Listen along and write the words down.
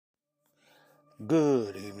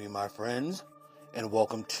Good evening, my friends, and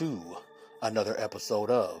welcome to another episode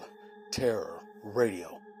of Terror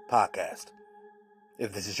Radio Podcast.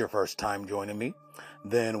 If this is your first time joining me,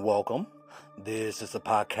 then welcome. This is a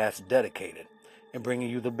podcast dedicated in bringing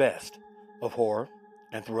you the best of horror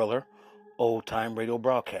and thriller, old-time radio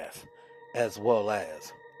broadcasts, as well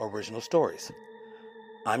as original stories.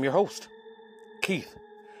 I'm your host, Keith,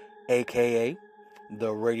 aka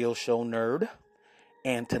the Radio Show Nerd,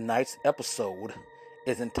 and tonight's episode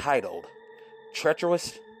is entitled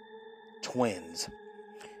Treacherous Twins.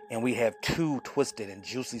 And we have two twisted and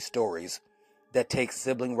juicy stories that take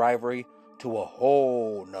sibling rivalry to a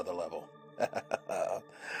whole nother level.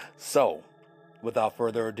 So, without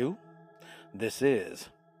further ado, this is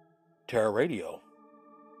Terror Radio.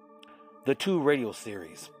 The two radio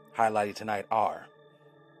series highlighted tonight are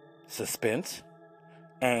Suspense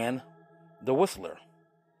and The Whistler.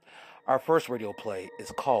 Our first radio play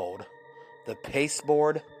is called The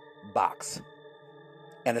Pasteboard Box,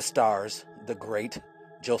 and it stars the great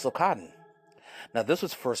Joseph Cotten. Now, this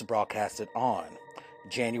was first broadcasted on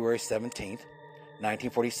January 17th,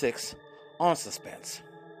 1946 on Suspense.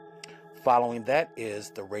 Following that is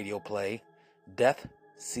the radio play Death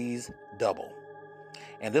Sees Double,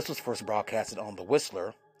 and this was first broadcasted on The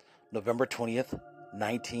Whistler November 20th,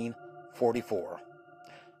 1944.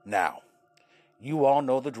 Now, you all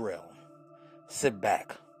know the drill. Sit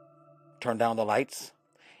back, turn down the lights,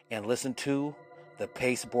 and listen to The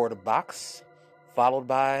Pasteboard Box, followed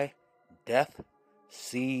by Death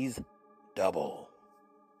Sees Double.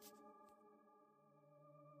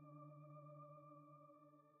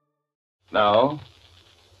 Now,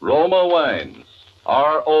 Roma Wines,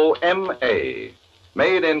 R-O-M-A,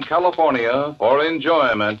 made in California for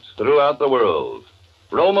enjoyment throughout the world.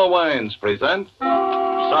 Roma Wines present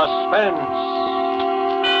Suspense.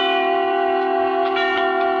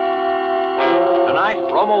 Tonight,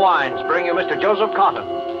 Roma Wines bring you Mr. Joseph Cotten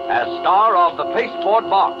as star of The Pasteboard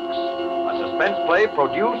Box, a suspense play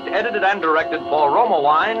produced, edited, and directed for Roma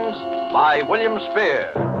Wines by William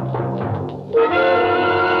Spear.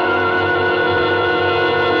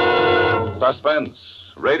 Suspense,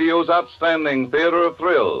 radio's outstanding theater of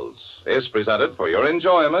thrills, is presented for your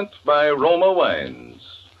enjoyment by Roma Wines.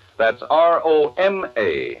 That's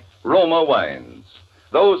R-O-M-A, Roma Wines.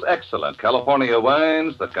 Those excellent California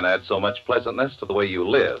wines that can add so much pleasantness to the way you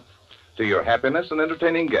live, to your happiness in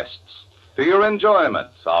entertaining guests, to your enjoyment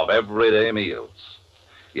of everyday meals.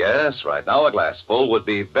 Yes, right now a glassful would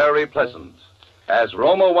be very pleasant, as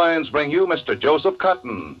Roma Wines bring you Mr. Joseph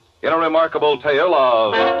Cotten in a remarkable tale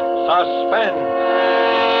of suspense.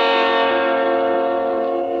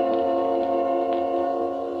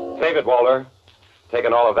 Save it, Walter.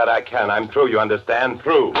 Taking all of that I can. I'm through, you understand?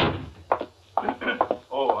 Through.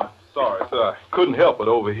 Sorry, sir. I couldn't help but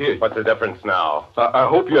overhear you. What's the difference now? I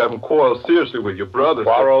hope you haven't quarreled seriously with your brother.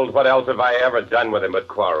 Quarreled? What else have I ever done with him but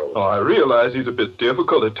quarrel? Oh, I realize he's a bit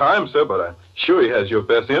difficult at times, sir, but I'm sure he has your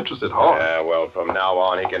best interest at heart. Yeah, well, from now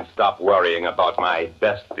on, he can stop worrying about my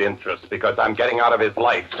best interest because I'm getting out of his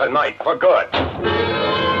life tonight for good.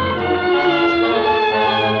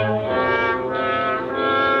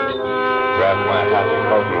 Grabbed my hat and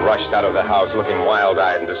coat and rushed out of the house looking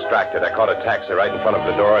wild-eyed and distracted. I caught a taxi right in front of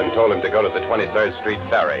the door and told him to go to the 23rd Street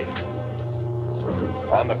ferry.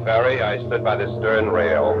 On the ferry, I stood by the stern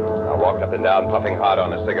rail. I walked up and down, puffing hard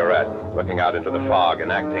on a cigarette, looking out into the fog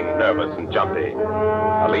and acting nervous and jumpy.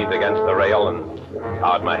 I leaned against the rail and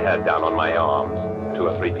bowed my head down on my arms. 2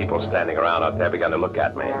 or 3 people standing around out there began to look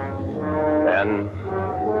at me. Then,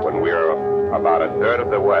 when we were about a third of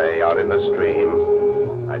the way out in the stream,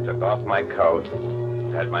 I took off my coat,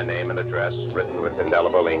 had my name and address written with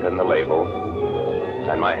indelible ink on the label,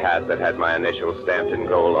 and my hat that had my initials stamped in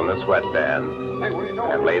gold on the sweatband,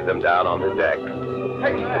 and laid them down on the deck,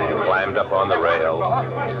 and climbed up on the rail,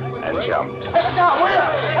 and jumped.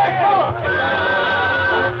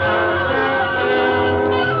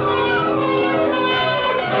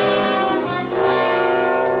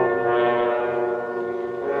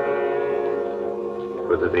 It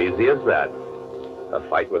was as easy as that. A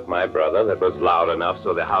fight with my brother that was loud enough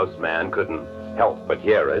so the houseman couldn't help but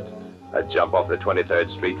hear it. A jump off the 23rd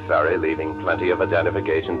Street ferry, leaving plenty of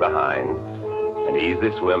identification behind. An easy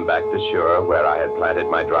swim back to shore where I had planted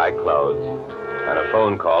my dry clothes. And a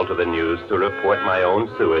phone call to the news to report my own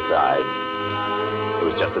suicide. It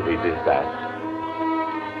was just as easy as that.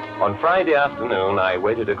 On Friday afternoon, I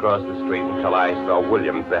waited across the street until I saw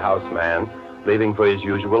Williams, the houseman, leaving for his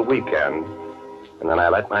usual weekend. And then I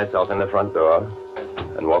let myself in the front door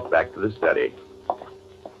and walked back to the study.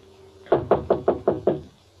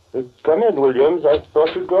 Come in, Williams. I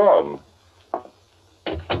thought you'd gone.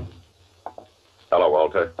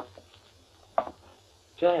 Walter.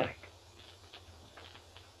 Jack.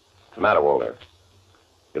 What's the matter, Walter?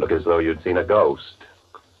 You look as though you'd seen a ghost.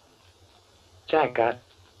 Jack,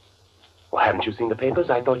 well, haven't you seen the papers?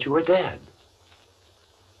 I thought you were dead.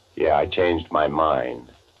 Yeah, I changed my mind.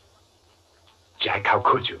 Jack, how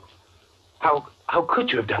could you? How could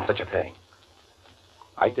you have done such a thing?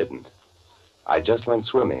 I didn't. I just went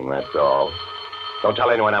swimming, that's all. Don't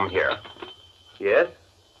tell anyone I'm here. Yes?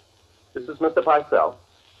 This is Mr. Parcell.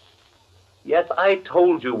 Yes, I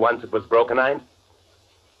told you once it was broken. Well,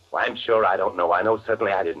 I'm sure I don't know. I know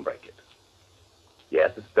certainly I didn't break it.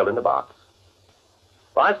 Yes, it's still in the box.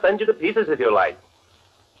 Well, I'll send you the pieces if you like.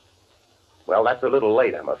 Well, that's a little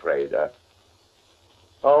late, I'm afraid.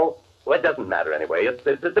 Well, it doesn't matter anyway. It's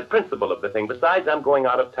the principle of the thing. Besides, I'm going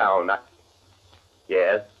out of town.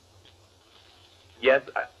 Yes. Yes,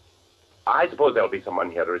 I suppose there'll be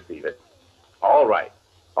someone here to receive it. All right.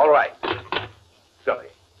 Silly.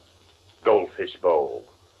 Goldfish bowl.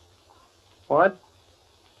 What?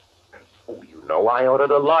 Oh, you know, I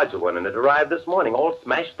ordered a larger one, and it arrived this morning, all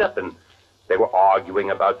smashed up, and they were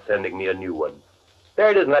arguing about sending me a new one.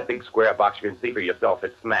 There it is in that big square box. You can see for yourself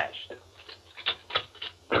it's smashed.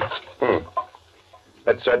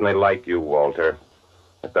 That's certainly like you, Walter.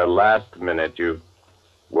 At the last minute, you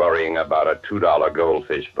worrying about a $2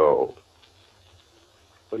 goldfish bowl.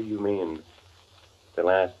 What do you mean, the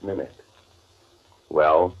last minute?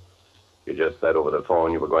 Well, you just said over the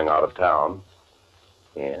phone you were going out of town.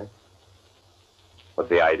 Yes? What's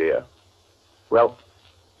the idea? Well,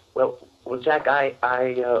 Jack, I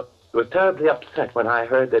was terribly upset when I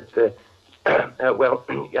heard that,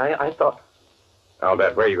 I thought... I'll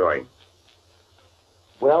bet. Where are you going?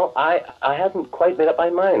 Well, I hadn't quite made up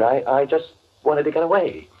my mind. I just wanted to get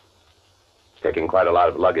away. Taking quite a lot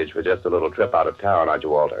of luggage for just a little trip out of town, aren't you,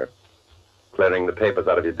 Walter? Clearing the papers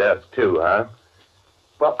out of your desk, too, huh?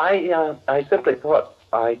 Well, I simply thought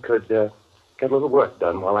I could get a little work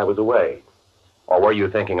done while I was away. Or were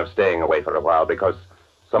you thinking of staying away for a while because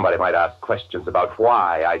somebody might ask questions about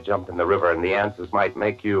why I jumped in the river and the answers might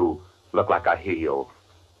make you look like a heel?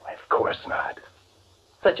 Why, of course not.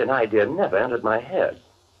 Such an idea never entered my head.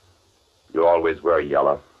 You always were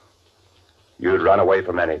yellow. You'd run away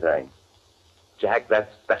from anything. Jack,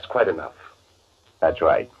 that's quite enough. That's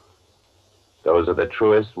right. Those are the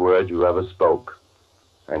truest words you ever spoke.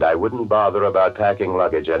 And I wouldn't bother about packing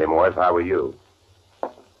luggage anymore if I were you.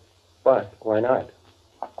 What? Why not?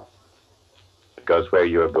 Because where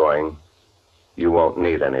you're going, you won't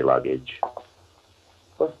need any luggage.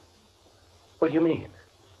 What do you mean?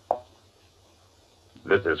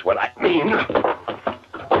 This is what I mean.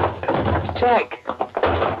 Jack,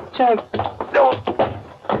 don't,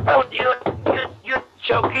 you're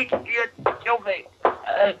choking, you're choking.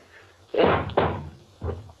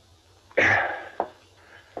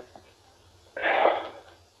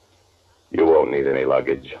 You won't need any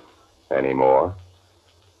luggage anymore,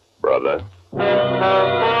 brother.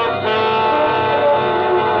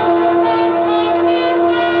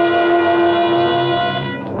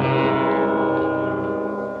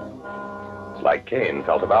 It's like Cain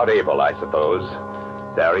felt about Abel, I suppose.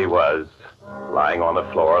 There he was, lying on the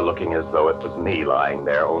floor, looking as though it was me lying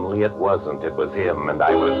there, only it wasn't. It was him, and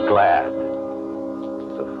I was glad.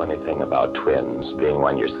 It's a funny thing about twins, being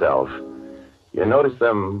one yourself. You notice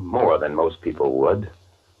them more than most people would.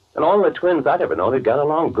 And all the twins I'd ever known had got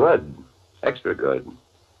along good. Extra good.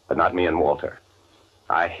 But not me and Walter.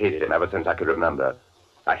 I hated him ever since I could remember.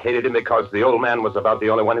 I hated him because the old man was about the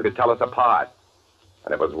only one who could tell us apart.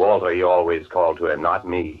 And it was Walter he always called to him, not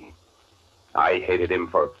me. I hated him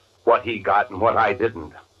for what he got and what I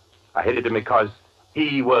didn't. I hated him because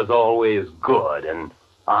he was always good and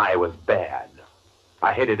I was bad.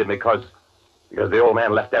 I hated him because the old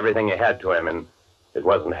man left everything he had to him, and it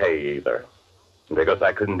wasn't hay either. And because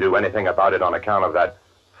I couldn't do anything about it on account of that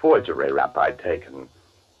forgery rap I'd taken.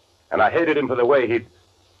 And I hated him for the way he'd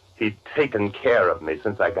taken care of me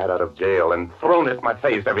since I got out of jail and thrown it in my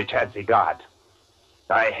face every chance he got.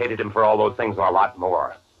 I hated him for all those things and a lot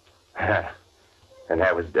more. And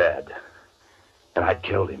I was dead. And I'd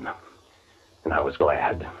killed him. And I was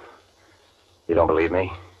glad. You don't believe me?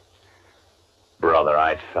 Brother,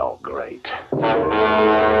 I felt great. I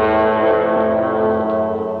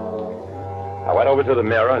went over to the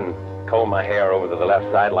mirror and combed my hair over to the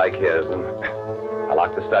left side like his, and I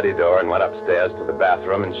locked the study door and went upstairs to the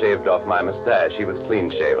bathroom and shaved off my mustache. He was clean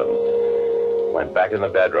shaven. Went back in the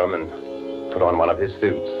bedroom and put on one of his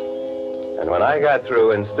suits. And when I got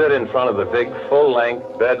through and stood in front of the big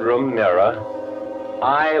full-length bedroom mirror,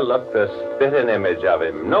 I looked the spit-in image of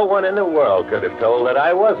him. No one in the world could have told that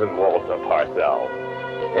I wasn't Walter Parcell.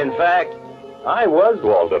 In fact, I was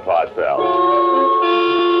Walter Parcell.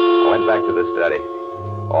 I went back to the study.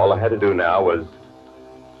 All I had to do now was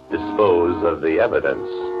dispose of the evidence.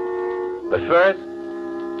 But first,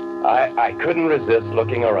 I couldn't resist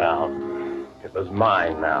looking around. It was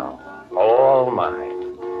mine now. All mine.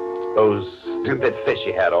 Those stupid fish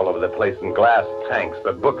he had all over the place in glass tanks,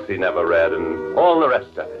 the books he never read, and all the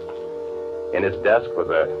rest of it. In his desk was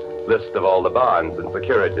a list of all the bonds and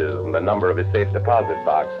securities and the number of his safe deposit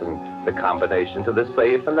box and the combination to the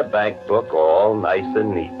safe and the bank book, all nice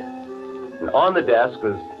and neat. And on the desk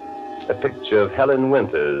was a picture of Helen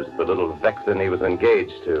Winters, the little vixen he was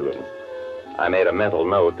engaged to. And I made a mental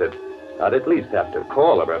note that I'd at least have to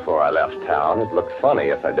call her before I left town. It looked funny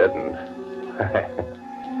if I didn't.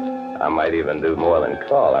 I might even do more than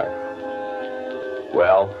call her.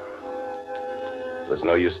 Well, it was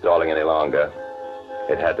no use stalling any longer.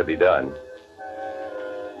 It had to be done.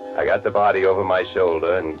 I got the body over my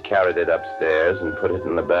shoulder and carried it upstairs and put it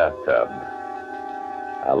in the bathtub.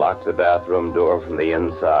 I locked the bathroom door from the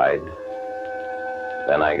inside.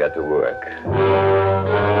 Then I got to work.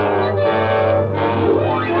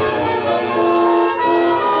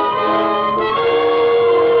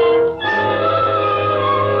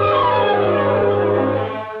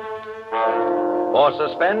 For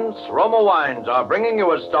Suspense, Roma Wines are bringing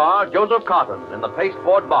you as star Joseph Cotton in The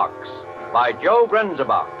Pasteboard Box by Joe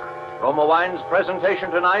Grenzebach. Roma Wines'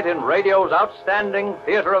 presentation tonight in radio's outstanding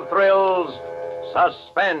theater of thrills,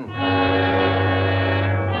 Suspense.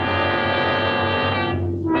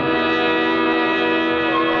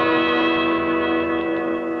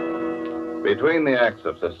 Between the acts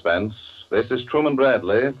of Suspense, this is Truman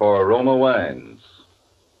Bradley for Roma Wines.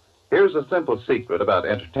 Here's a simple secret about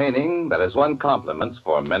entertaining that has won compliments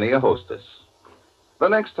for many a hostess. The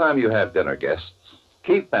next time you have dinner guests,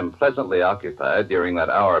 keep them pleasantly occupied during that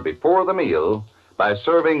hour before the meal by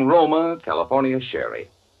serving Roma California Sherry.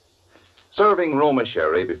 Serving Roma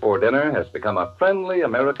Sherry before dinner has become a friendly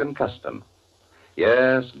American custom.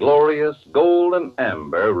 Yes, glorious golden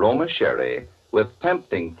amber Roma Sherry with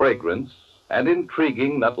tempting fragrance and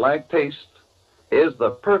intriguing nut-like taste is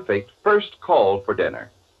the perfect first call for dinner.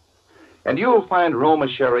 And you'll find Roma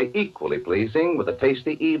Sherry equally pleasing with a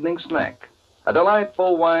tasty evening snack, a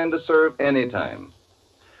delightful wine to serve anytime.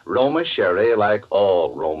 Roma Sherry, like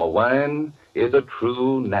all Roma wine, is a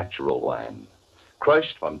true natural wine,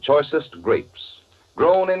 crushed from choicest grapes,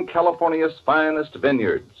 grown in California's finest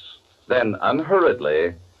vineyards, then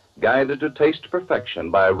unhurriedly guided to taste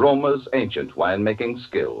perfection by Roma's ancient winemaking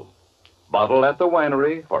skill, bottled at the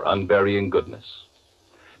winery for unvarying goodness.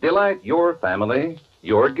 Delight your family,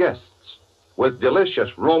 your guests, with delicious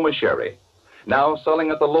Roma Sherry, now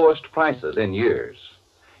selling at the lowest prices in years.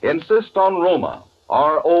 Insist on Roma,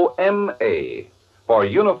 R-O-M-A, for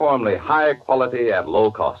uniformly high quality at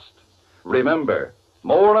low cost. Remember,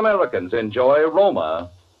 more Americans enjoy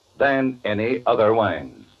Roma than any other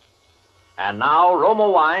wine. And now, Roma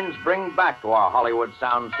Wines bring back to our Hollywood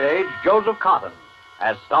soundstage Joseph Cotton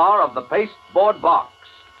as star of The Pasteboard Box,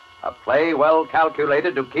 a play well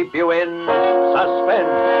calculated to keep you in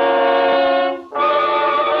suspense.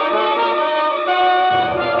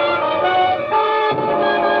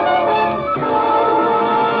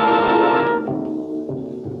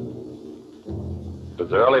 It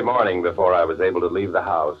was early morning before I was able to leave the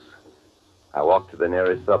house. I walked to the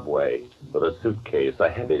nearest subway with a suitcase, a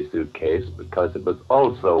heavy suitcase, because it was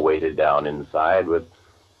also weighted down inside with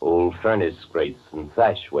old furnace grates and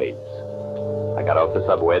sash weights. I got off the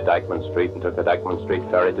subway at Dyckman Street and took the Dyckman Street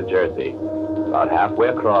ferry to Jersey. About halfway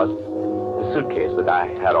across, the suitcase that I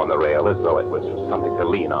had on the rail, as though it was something to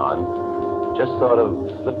lean on, just sort of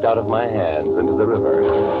slipped out of my hands into the river.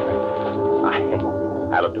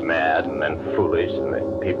 I looked mad and then foolish, and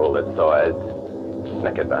the people that saw it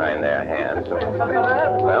snickered behind their hands. Well,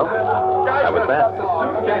 that was that.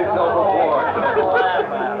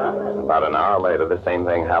 About an hour later, the same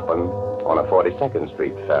thing happened on a 42nd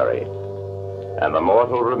Street ferry, and the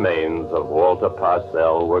mortal remains of Walter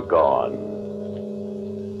Parcell were gone.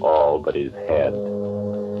 All but his head.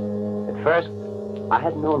 At first, I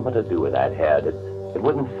hadn't known what to do with that head. It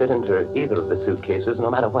wouldn't fit into either of the suitcases, no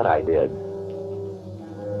matter what I did.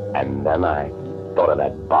 And then I thought of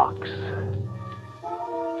that box.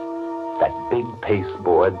 That big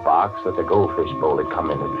pasteboard box with the goldfish bowl had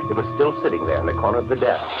come in. It was still sitting there in the corner of the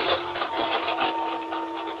desk.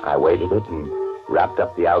 I weighted it and wrapped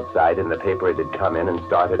up the outside in the paper it had come in and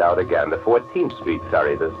started out again. The 14th Street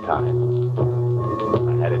ferry this time.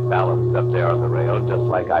 I had it balanced up there on the rail just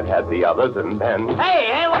like I'd had the others, and then...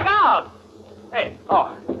 Hey, look out! Hey,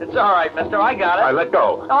 it's all right, mister. I got it. I let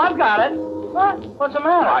go. Oh, I've got it. What? What's the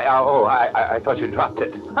matter? I thought you dropped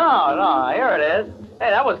it. Oh, no, here it is. Hey,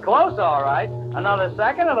 that was close, all right. Another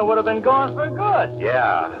second and it would have been gone for good.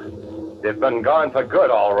 Yeah. It's been gone for good,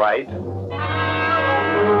 all right.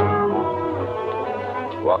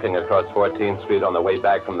 Walking across 14th Street on the way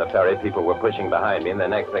back from the ferry, people were pushing behind me, and the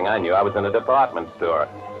next thing I knew, I was in a department store.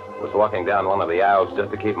 I was walking down one of the aisles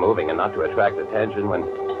just to keep moving and not to attract attention when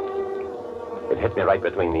it hit me right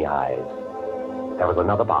between the eyes. There was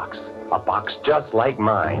another box, a box just like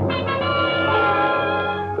mine.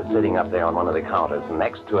 It was sitting up there on one of the counters, and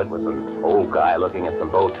next to it was an old guy looking at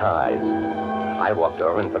some bow ties. I walked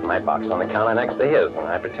over and put my box on the counter next to his, and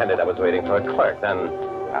I pretended I was waiting for a clerk. Then,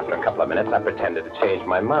 after a couple of minutes, I pretended to change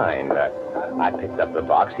my mind. I picked up the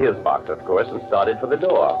box, his box, of course, and started for the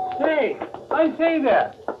door. Say, I say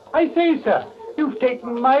there. I say, sir, you've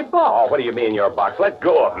taken my box. Oh, what do you mean, your box? Let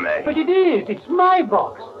go of me. But it is. It's my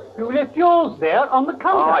box. You left yours there on the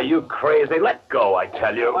counter. Oh, you crazy. Let go, I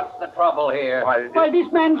tell you. What's the trouble here? Why, this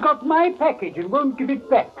man's got my package and won't give it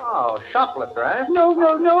back. Oh, shoplifter, eh?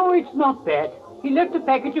 No, it's not that. He left a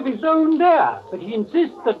package of his own there, but he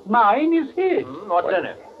insists that mine is his. What's in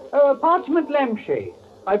it? A parchment lampshade.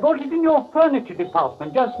 I bought it in your furniture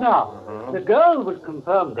department just now. The girl would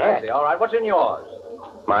confirm that. I see. All right, what's in yours?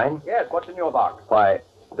 Mine? Yes, what's in your box? Why,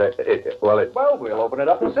 Well, we'll open it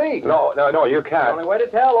up and see. No, you The can't. only way to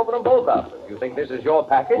tell, open them both up. You think this is your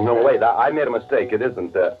package? No, wait, I made a mistake. It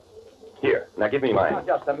isn't, Here, now give me mine. Oh,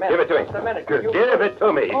 just a minute. Give it to me. Just a minute. Give it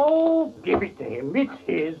to me. Oh, give it to him. It's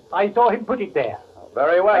his. I saw him put it there.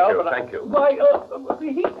 Very well. Thank you. Why,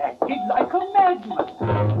 he acted like a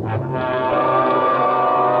madman.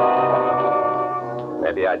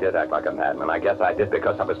 Maybe I did act like a madman. I guess I did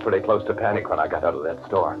because I was pretty close to panic when I got out of that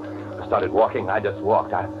store. I started walking. I just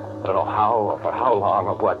walked. I don't know how or for how long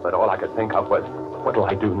or what, but all I could think of was, what'll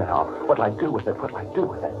I do now? What'll I do with it? What'll I do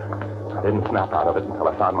with it? I didn't snap out of it until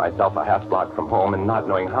I found myself a half block from home, and not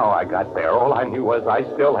knowing how I got there, all I knew was I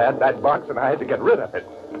still had that box and I had to get rid of it.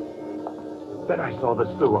 Then I saw the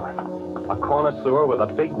sewer. A corner sewer with a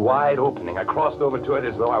big, wide opening. I crossed over to it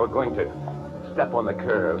as though I were going to step on the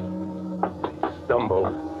curb. I stumbled.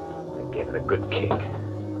 I gave it a good kick.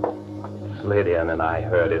 Slid in, and I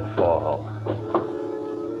heard it fall.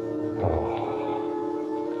 Oh.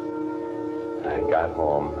 I got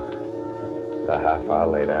home. A half hour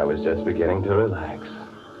later, I was just beginning to relax,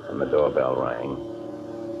 and the doorbell rang.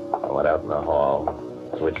 I went out in the hall,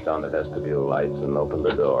 switched on the vestibule lights, and opened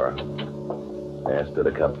the door. There stood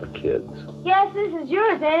a couple of kids. Yes, this is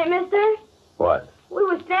yours, ain't it, mister? What? We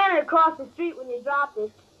were standing across the street when you dropped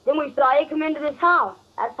it. Then we saw you come into this house.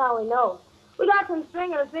 That's how we know. We got some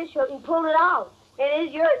string on a fish hook and pulled it out. It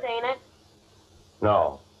is yours, ain't it?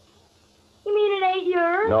 No. You mean it ain't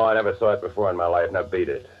yours? No, I never saw it before in my life. Now beat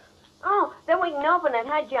it. Oh, then we can open it,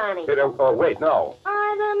 huh, Johnny? Wait, no.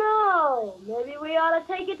 I don't know. Maybe we ought to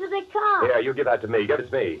take it to the cops. Here, you give that to me. Give it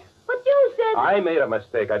to me. But you said... I made a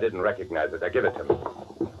mistake. I didn't recognize it. Now give it to me.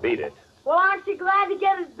 Beat it. Well, aren't you glad to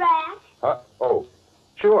get it back? Huh? Oh,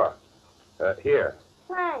 sure. Here.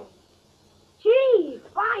 Thanks. Gee,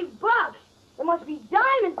 $5. There must be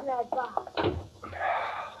diamonds in that box.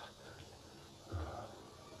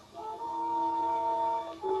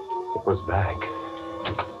 It was back.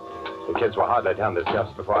 The kids were hardly down the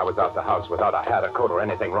steps before I was out the house without a hat, a coat, or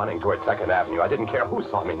anything, running toward 2nd Avenue. I didn't care who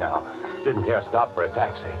saw me now. Didn't dare stop for a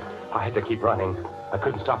taxi. I had to keep running. I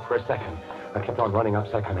couldn't stop for a second. I kept on running up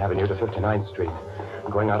 2nd Avenue to 59th Street,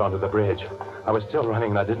 going out onto the bridge. I was still running,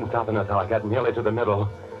 and I didn't stop until I got nearly to the middle.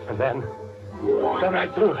 And then I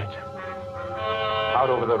threw it. Out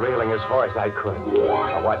over the railing as far as I could.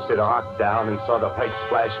 I watched it arc down and saw the plate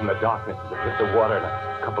splash in the darkness as it hit the water and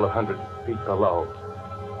a couple of 100 feet below.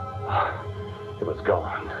 It was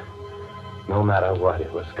gone. No matter what,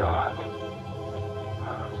 it was gone.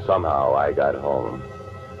 Somehow I got home.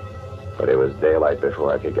 But it was daylight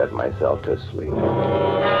before I could get myself to sleep.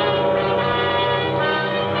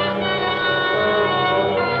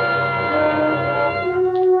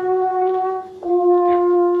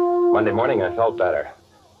 Monday morning, I felt better.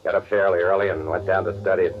 Got up fairly early and went down to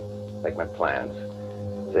study and make my plans.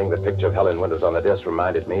 Seeing the picture of Helen Winters on the disc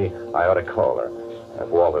reminded me I ought to call her. If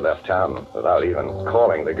Walter left town without even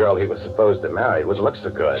calling the girl he was supposed to marry, it would look so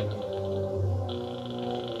good.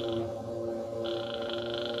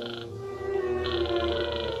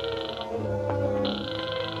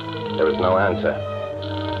 There was no answer.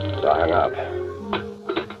 So I hung up.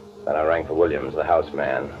 Then I rang for Williams, the house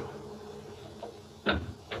man.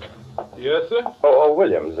 Yes, sir? Oh,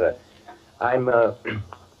 Williams, I'm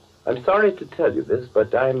sorry to tell you this,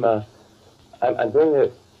 but I'm going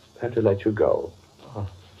to have to let you go.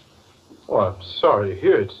 Oh, I'm sorry to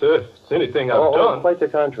hear it, sir. If it's anything I've done. Quite the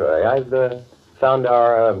contrary. I've found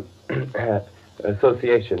our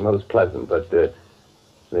association most pleasant, but the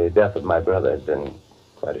death of my brother has been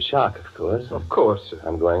quite a shock, of course. Of course, sir.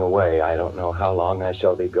 I'm going away. I don't know how long I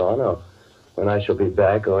shall be gone, or when I shall be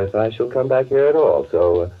back, or if I shall come back here at all.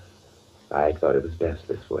 So I thought it was best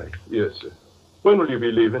this way. Yes, sir. When will you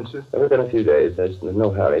be leaving, sir? Within a few days. There's no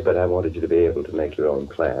hurry, but I wanted you to be able to make your own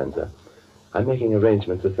plans. I'm making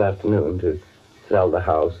arrangements this afternoon to sell the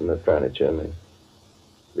house and the furniture. And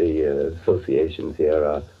the associations here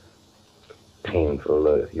are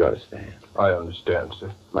painful, you understand. I understand,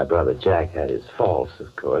 sir. My brother Jack had his faults,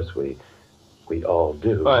 of course. We all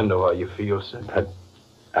do. I know how you feel, sir. But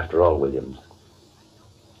after all, Williams,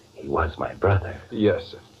 he was my brother. Yes,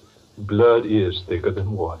 sir. Blood is thicker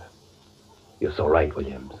than water. You're so right,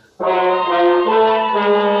 Williams.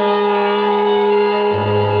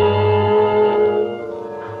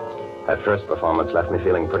 That first performance left me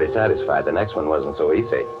feeling pretty satisfied. The next one wasn't so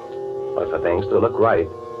easy. But for things to look right,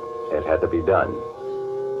 it had to be done.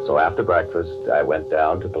 So after breakfast, I went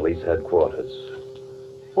down to police headquarters.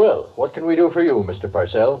 Well, what can we do for you, Mr.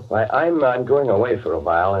 Parcell? Why, I'm going away for a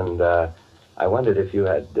while, and I wondered if you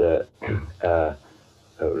had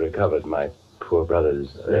recovered my poor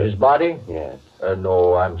brother's... His body? Yes.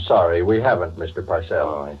 No, I'm sorry. We haven't, Mr. Parcell.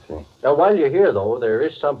 Oh, I see. Now, while you're here, though, there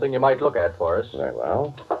is something you might look at for us. Very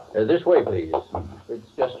well. This way, please. It's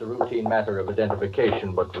just a routine matter of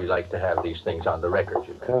identification, but we like to have these things on the record,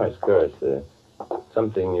 you know. Of course.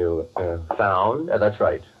 Something you found? Yeah, that's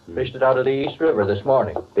right. Fished it out of the East River this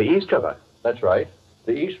morning. The East River? That's right.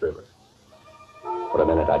 The East River. For a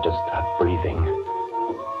minute, I just stopped breathing.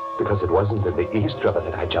 Because it wasn't in the East River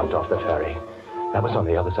that I jumped off the ferry. That was on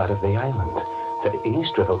the other side of the island. The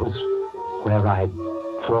East River was where I'd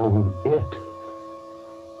thrown it.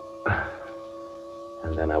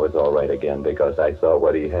 And then I was all right again because I saw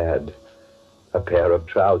what he had. A pair of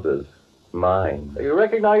trousers. Mine. You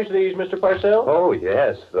recognize these, Mr. Parcell? Oh,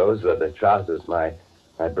 yes. Those are the trousers my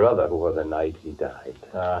brother wore the night he died.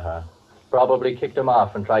 Uh-huh. Probably kicked him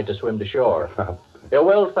off and tried to swim to shore. Yeah,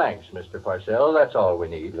 well, thanks, Mr. Parcell. That's all we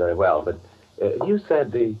need. Very well, but you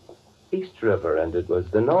said the East River, and it was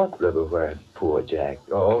the North River where poor Jack...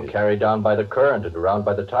 Oh, carried down by the current and around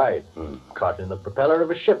by the tide. Caught in the propeller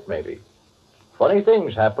of a ship, maybe. Funny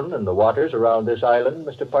things happen in the waters around this island,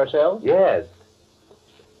 Mr. Parcell. Yes.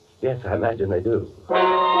 Yes, I imagine they do.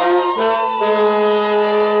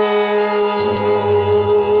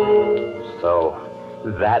 So,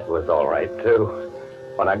 that was all right, too.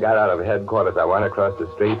 When I got out of headquarters, I went across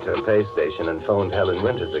the street to a pay station and phoned Helen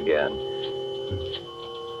Winters again.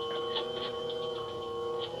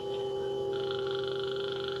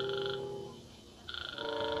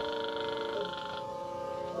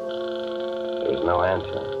 There was no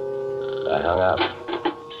answer. I hung up.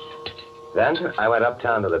 Then I went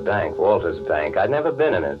uptown to the bank, Walter's Bank. I'd never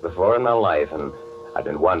been in it before in my life, and I'd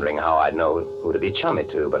been wondering how I'd know who to be chummy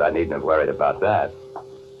to, but I needn't have worried about that.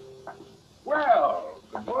 Well,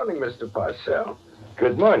 good morning, Mr. Parcell.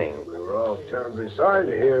 Good morning. We were all terribly sorry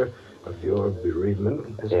to hear of your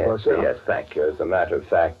bereavement, Mr. Yes, Parcell. yes, thank you. As a matter of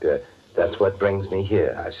fact, that's what brings me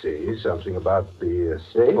here. I see. Something about the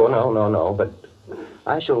estate? Oh, no, but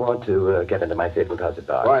I shall want to get into my safe deposit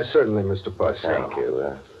box. Why, certainly, Mr. Parcell. Thank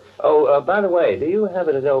you. By the way, do you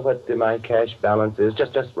happen to know what my cash balance is?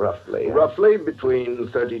 Just roughly. Roughly between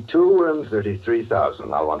 32 and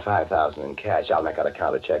 33,000. I'll want 5,000 in cash. I'll make out a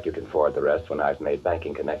counter check. You can forward the rest when I've made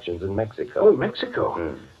banking connections in Mexico. Oh, Mexico?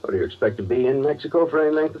 What, do you expect to be in Mexico for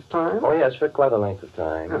any length of time? Oh, yes, for quite a length of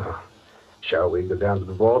time. Oh. Shall we go down to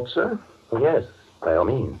the vault, sir? Oh, yes, by all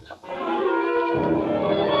means.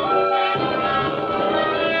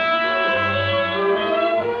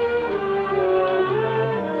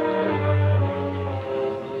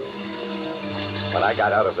 When I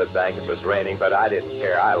got out of the bank, it was raining, but I didn't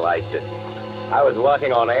care. I liked it. I was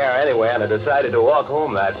walking on air anyway, and I decided to walk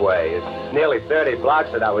home that way. It's nearly 30 blocks,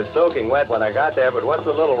 and I was soaking wet when I got there, but what's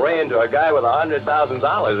a little rain to a guy with $100,000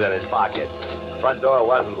 in his pocket? The front door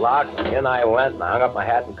wasn't locked. In I went, and I hung up my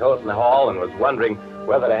hat and coat in the hall and was wondering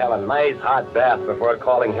whether to have a nice hot bath before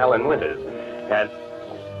calling Helen Winters. And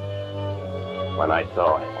when I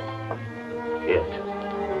saw it,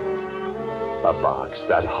 the box,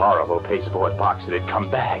 that horrible pasteboard box that had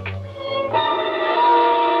come back.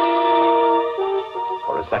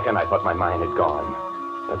 For a second, I thought my mind had gone.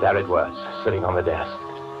 But there it was, sitting on the desk.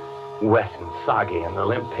 Wet and soggy, and the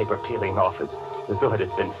limp paper peeling off as though it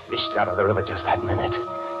had been fished out of the river just that minute.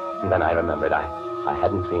 And then I remembered I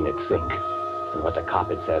hadn't seen it sink. And what the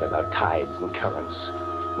cop had said about tides and currents.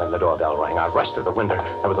 And then the doorbell rang. I rushed to the window.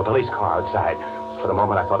 There was a police car outside. For the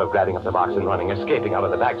moment, I thought of grabbing up the box and running, escaping out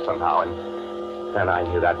of the back somehow, and then I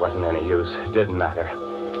knew that wasn't any use. It didn't matter.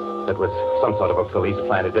 It was some sort of a police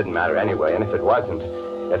plan. It didn't matter anyway, and if it wasn't,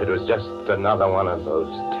 if it was just another one of those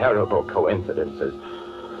terrible coincidences,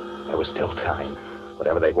 there was still time.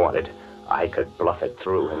 Whatever they wanted, I could bluff it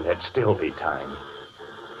through, and there'd still be time.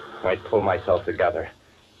 I pulled myself together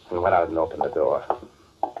and went out and opened the door.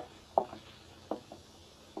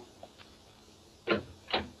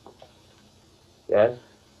 Yes?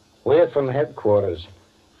 We're from headquarters.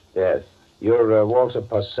 Yes. You're Walter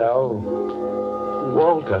Purcell?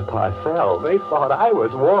 Walter Parcell. They thought I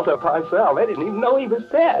was Walter Parcell. They didn't even know he was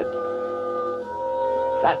dead.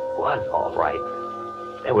 That was all right.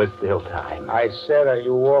 There was still time. I said, are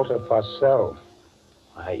you Walter Purcell?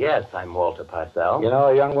 Yes, I'm Walter Parcell. You know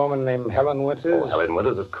a young woman named Helen Winters? Oh, Helen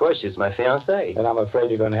Winters, of course. She's my fiancée. Then I'm afraid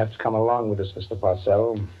you're going to have to come along with us, Mr.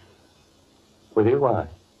 Purcell. With you? Why?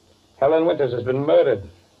 Helen Winters has been murdered.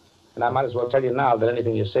 And I might as well tell you now that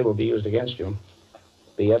anything you say will be used against you.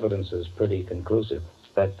 The evidence is pretty conclusive.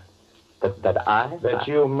 That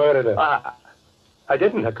you murdered her. I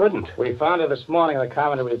didn't. I couldn't. We found her this morning in the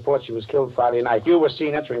coroner report. She was killed Friday night. You were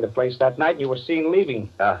seen entering the place that night, and you were seen leaving.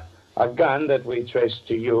 A gun that we traced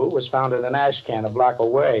to you was found in an ash can a block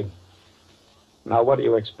away. Now, what do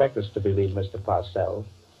you expect us to believe, Mr. Parcell?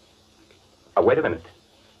 Wait a minute.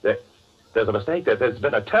 There's a mistake. There's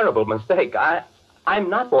been a terrible mistake. I'm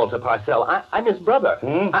not Walter Parcell. I'm his brother.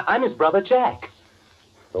 I'm his brother, Jack.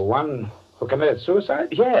 The one who committed suicide?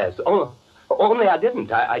 Yes. Only I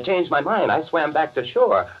didn't. I changed my mind. I swam back to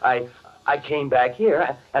shore. I came back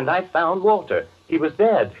here, and I found Walter. He was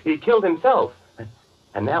dead. He killed himself.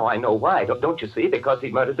 And now I know why. Don't you see? Because he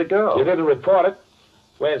murdered the girl. You didn't report it.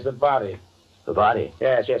 Where's the body? The body?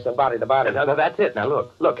 Yes, the body. No, that's it. Now,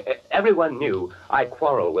 look. Everyone knew I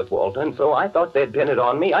quarreled with Walter, and so I thought they'd pin it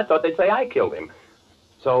on me. I thought they'd say I killed him.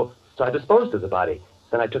 So I disposed of the body.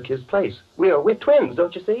 Then I took his place. We're twins,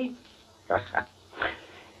 don't you see?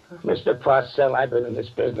 Mr. Parcell, I've been in this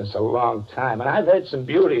business a long time, and I've heard some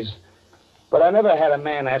beauties. But I never had a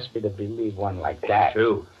man ask me to believe one like that. It's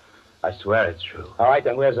true. I swear it's true. All right,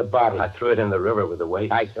 then where's the body? I threw it in the river with the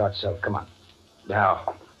weight. I thought so. Come on.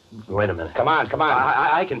 Now, wait a minute. Come on.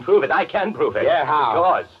 I can prove it. I can prove it. Yeah,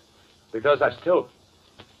 how? Because I've still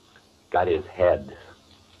got his head.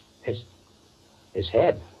 His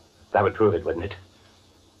head? That would prove it, wouldn't it?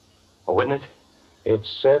 Or wouldn't it? It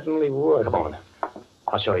certainly would. Come on.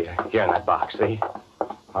 I'll show you. Here in that box, see?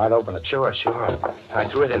 I'd open it. Sure. I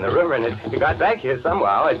threw it in the river, and it got back here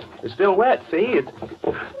somehow. It's still wet, see?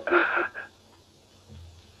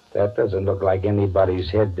 That doesn't look like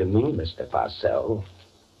anybody's head to me, Mr. Parcell.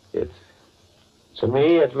 To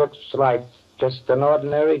me, it looks like just an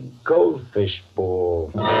ordinary goldfish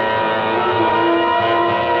bowl.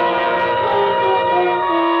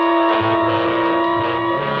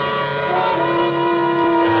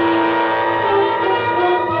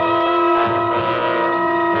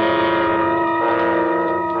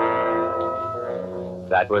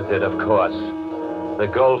 That was it, of course. The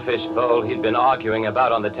goldfish bowl he'd been arguing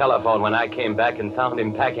about on the telephone when I came back and found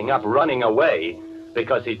him packing up, running away,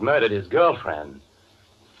 because he'd murdered his girlfriend.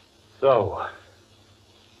 So,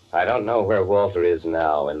 I don't know where Walter is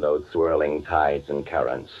now in those swirling tides and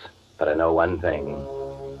currents, but I know one thing.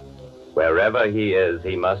 Wherever he is,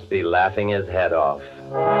 he must be laughing his head off.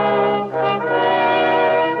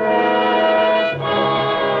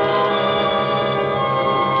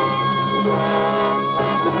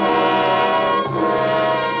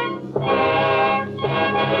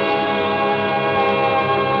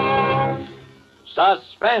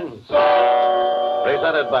 Suspense.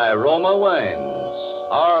 Presented by Roma Wines.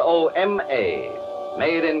 R-O-M-A.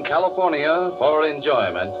 Made in California for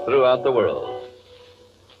enjoyment throughout the world.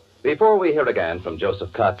 Before we hear again from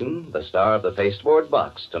Joseph Cotton, the star of the pasteboard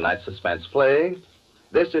box, tonight's suspense play,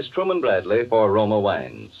 this is Truman Bradley for Roma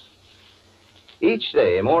Wines. Each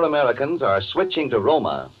day, more Americans are switching to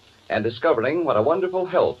Roma and discovering what a wonderful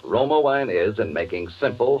help Roma wine is in making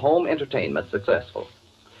simple home entertainment successful.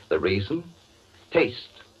 The reason? Taste.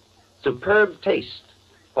 Superb taste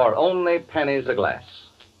for only pennies a glass.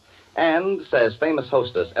 And, says famous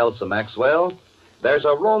hostess Elsa Maxwell, there's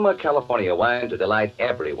a Roma California wine to delight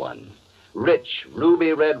everyone. Rich,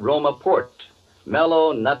 ruby red Roma port,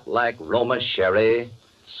 mellow, nut-like Roma sherry,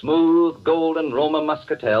 smooth, golden Roma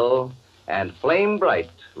muscatel, and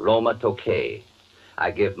flame-bright Roma Tokay.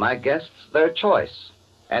 I give my guests their choice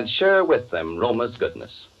and share with them Roma's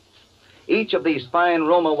goodness. Each of these fine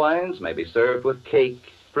Roma wines may be served with cake,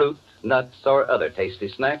 fruit, nuts, or other tasty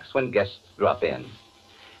snacks when guests drop in.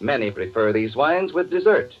 Many prefer these wines with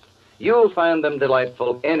dessert. You'll find them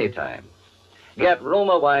delightful anytime. Get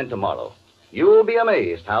Roma wine tomorrow. You'll be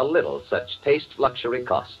amazed how little such taste luxury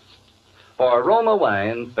costs. For Roma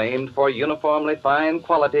wine, famed for uniformly fine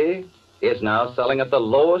quality, is now selling at the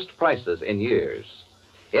lowest prices in years.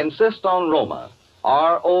 Insist on Roma,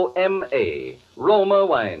 R-O-M-A, Roma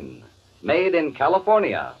wine, made in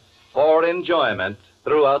California for enjoyment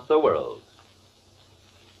throughout the world.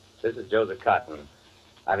 This is Joseph Cotton.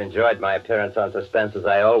 I've enjoyed my appearance on Suspense as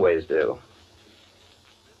I always do.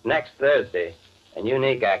 Next Thursday, a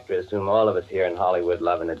unique actress whom all of us here in Hollywood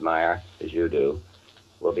love and admire, as you do,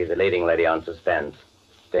 will be the leading lady on Suspense,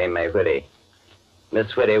 Dame May Whitty.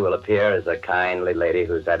 Miss Whitty will appear as a kindly lady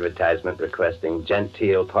whose advertisement requesting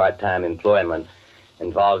genteel part-time employment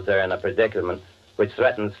involves her in a predicament which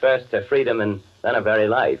threatens first her freedom and then her very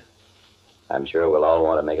life. I'm sure we'll all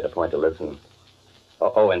want to make it a point to listen.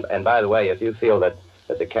 And by the way, if you feel that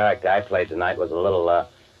the character I played tonight was a little,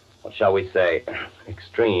 what shall we say,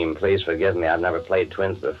 extreme, please forgive me. I've never played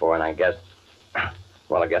twins before, and I guess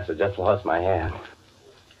I just lost my hand.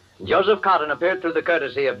 Joseph Cotton appeared through the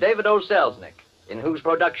courtesy of David O. Selznick, in whose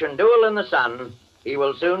production Duel in the Sun he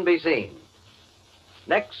will soon be seen.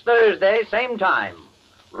 Next Thursday, same time,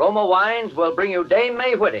 Roma Wines will bring you Dame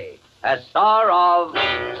May Whitty as star of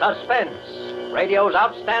Suspense, radio's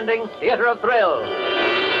outstanding theater of thrills.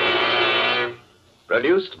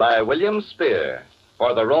 Produced by William Spear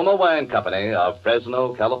for the Roma Wine Company of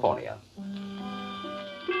Fresno, California.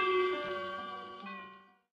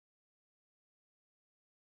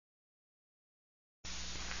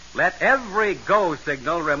 Let every go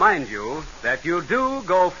signal remind you that you do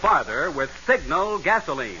go farther with Signal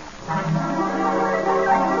gasoline.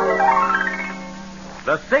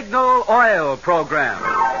 The Signal Oil Program.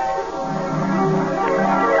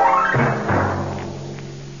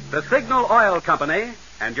 The Signal Oil Company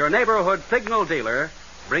and your neighborhood Signal dealer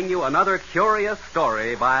bring you another curious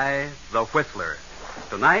story by The Whistler.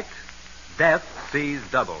 Tonight, Death Sees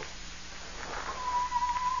Double.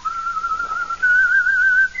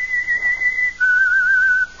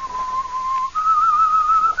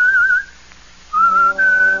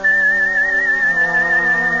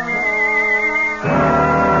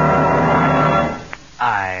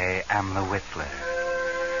 I am the Whistler,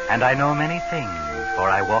 and I know many things, for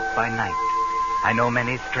I walk by night. I know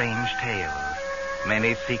many strange tales,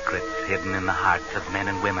 many secrets hidden in the hearts of men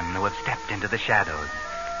and women who have stepped into the shadows.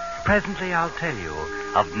 Presently I'll tell you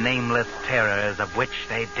of nameless terrors of which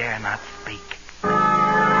they dare not speak.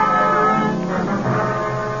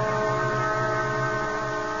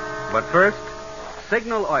 But first,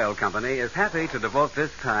 Signal Oil Company is happy to devote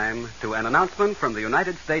this time to an announcement from the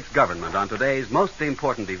United States government on today's most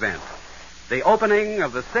important event, the opening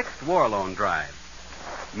of the 6th War Loan Drive.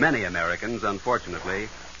 Many Americans, unfortunately,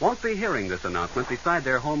 won't be hearing this announcement beside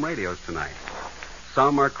their home radios tonight.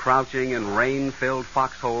 Some are crouching in rain-filled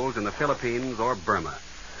foxholes in the Philippines or Burma.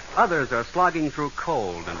 Others are slogging through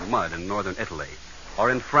cold and mud in northern Italy or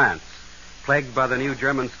in France, plagued by the new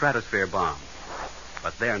German stratosphere bomb.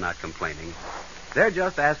 But they're not complaining. They're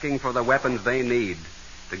just asking for the weapons they need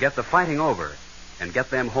to get the fighting over and get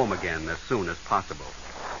them home again as soon as possible.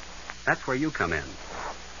 That's where you come in.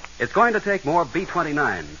 It's going to take more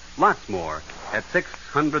B-29s, lots more, at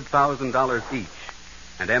 $600,000 each,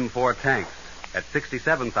 and M4 tanks at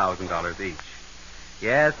 $67,000 each.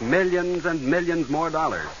 Yes, millions and millions more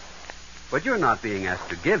dollars. But you're not being asked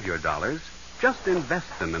to give your dollars. Just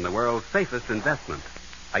invest them in the world's safest investment,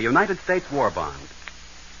 a United States war bond.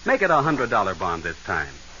 Make it a $100 bond this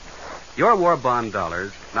time. Your war bond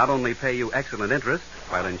dollars not only pay you excellent interest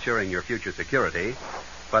while ensuring your future security,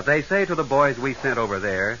 but they say to the boys we sent over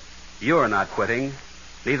there, you're not quitting,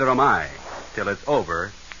 neither am I, till it's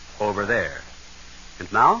over there.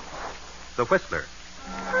 And now, The Whistler.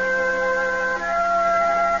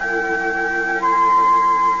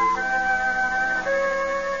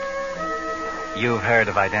 You've heard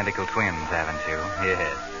of identical twins, haven't you?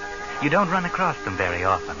 Yes. You don't run across them very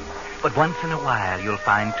often, but once in a while you'll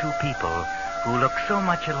find two people who look so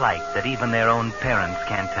much alike that even their own parents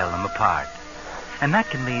can't tell them apart. And that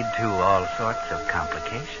can lead to all sorts of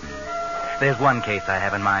complications. There's one case I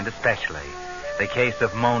have in mind especially, the case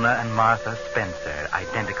of Mona and Martha Spencer,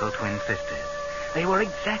 identical twin sisters. They were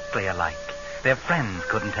exactly alike. Their friends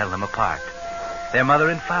couldn't tell them apart. Their mother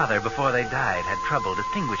and father, before they died, had trouble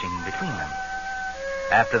distinguishing between them.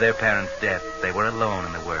 After their parents' death, they were alone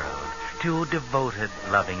in the world. Two devoted,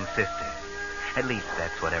 loving sisters. At least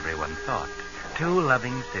that's what everyone thought. Two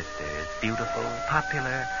loving sisters, beautiful,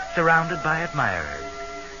 popular, surrounded by admirers.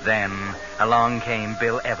 Then along came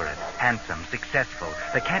Bill Everett, handsome, successful,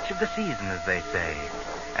 the catch of the season, as they say.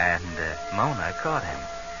 And Mona caught him.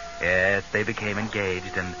 Yes, they became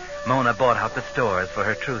engaged, and Mona bought out the stores for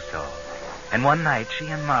her trousseau. And one night, she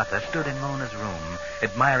and Martha stood in Mona's room,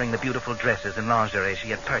 admiring the beautiful dresses and lingerie she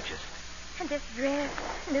had purchased. And this dress,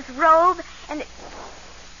 and this robe, and...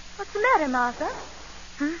 What's the matter, Martha?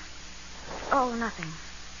 Oh, nothing.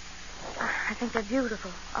 I think they're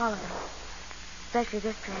beautiful, all of them. Especially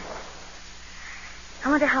this dress. I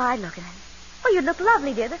wonder how I'd look in it. Well, you'd look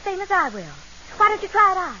lovely, dear, the same as I will. Why don't you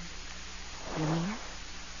try it on? You mean it?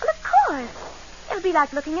 Well, of course. It'll be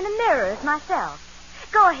like looking in a mirror as myself.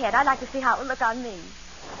 Go ahead. I'd like to see how it will look on me.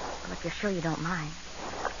 Well, if you're sure you don't mind.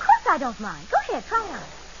 Of course I don't mind. Go ahead. Try it on.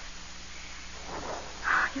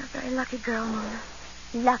 Oh, you're a very lucky girl, Mona.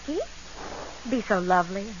 Lucky? Be so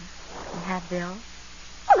lovely and have Bill.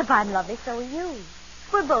 Well, if I'm lovely, so are you.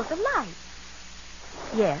 We're both alike.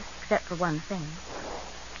 Yes, except for one thing.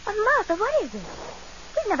 Well, Martha, what is it?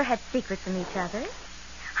 We've never had secrets from each other.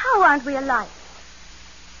 How aren't we alike?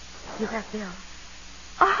 You have Bill.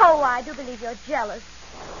 Oh, I do believe you're jealous.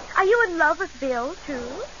 Are you in love with Bill, too?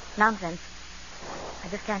 Nonsense. I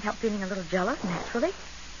just can't help feeling a little jealous, naturally.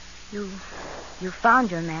 You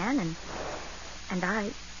found your man, and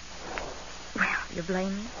I... Well, you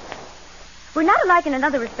blame me? We're not alike in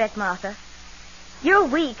another respect, Martha. You're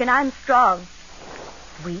weak, and I'm strong.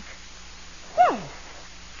 Weak? Yes.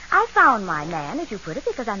 I found my man, as you put it,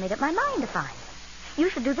 because I made up my mind to find him. You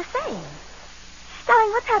should do the same.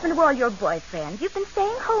 Darling, what's happened to all your boyfriends? You've been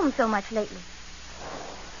staying home so much lately.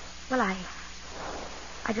 Well, I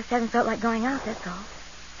just haven't felt like going out, that's all.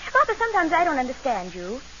 Martha, sometimes I don't understand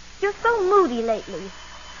you. You're so moody lately.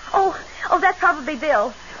 Oh, that's probably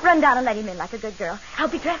Bill. Run down and let him in like a good girl. I'll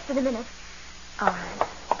be dressed in a minute. All right.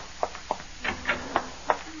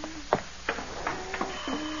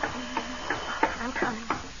 I'm coming.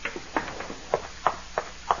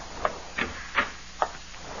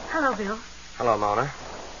 Hello, Bill. Hello, Mona.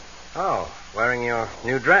 Oh, wearing your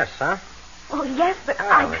new dress, huh? Oh, yes, but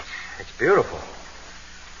Well, it's beautiful.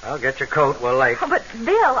 Well, get your coat. We're late. Oh, but,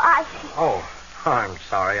 Bill, Oh, I'm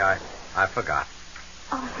sorry. I forgot.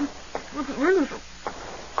 Oh, well,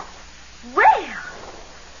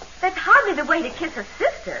 that's hardly the way to kiss a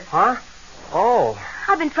sister. Huh? Oh.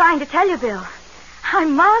 I've been trying to tell you, Bill.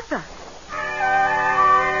 I'm Martha.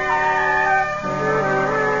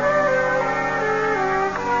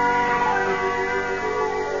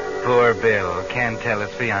 Poor Bill can't tell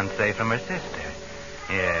his fiancée from her sister.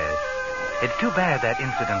 Yes. It's too bad that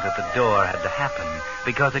incident at the door had to happen,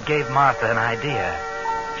 because it gave Martha an idea.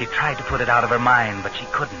 She tried to put it out of her mind, but she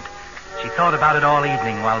couldn't. She thought about it all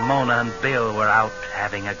evening while Mona and Bill were out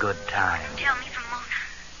having a good time. Tell me from Mona.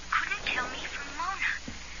 Couldn't tell me from Mona.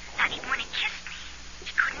 Not even when he kissed me.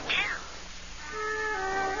 She couldn't tell.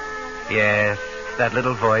 Yes, that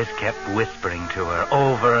little voice kept whispering to her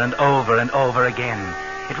over and over and over again.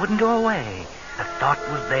 It wouldn't go away. The thought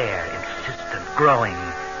was there, insistent, growing.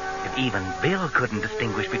 If even Bill couldn't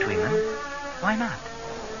distinguish between them, why not?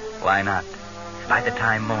 Why not? By the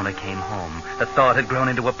time Mona came home, the thought had grown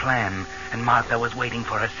into a plan, and Martha was waiting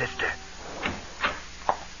for her sister.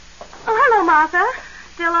 Oh, hello, Martha.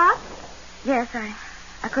 Still up? Yes,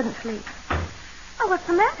 I couldn't sleep. Oh, what's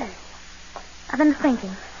the matter? I've been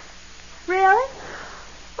thinking. Really?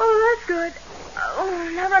 Oh, that's good.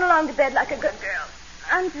 Oh, now run along to bed like a good girl.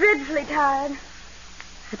 I'm dreadfully tired.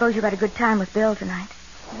 Suppose you had a good time with Bill tonight.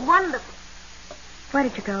 Wonderful. Where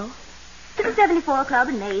did you go? To the 74 Club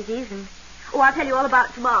in Maisie's, and... Oh, I'll tell you all about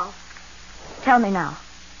it tomorrow. Tell me now.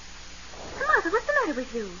 Martha, what's the matter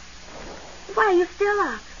with you? Why are you still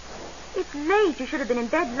up? It's late. You should have been in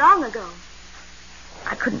bed long ago.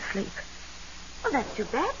 I couldn't sleep. Well, that's too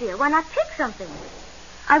bad, dear. Why not pick something?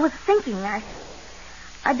 I was thinking. I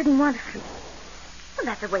didn't want to sleep. Well,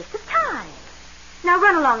 that's a waste of time. Now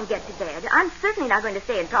run along and get to bed. I'm certainly not going to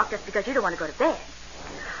stay and talk just because you don't want to go to bed.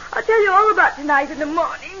 I'll tell you all about tonight in the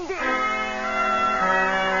morning, dear.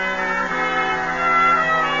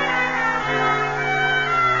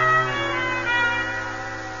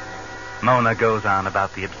 Mona goes on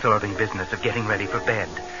about the absorbing business of getting ready for bed,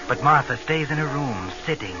 but Martha stays in her room,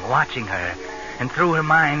 sitting, watching her, and through her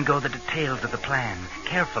mind go the details of the plan,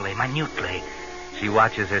 carefully, minutely. She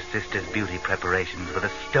watches her sister's beauty preparations with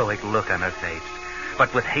a stoic look on her face,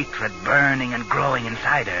 but with hatred burning and growing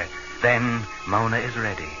inside her. Then Mona is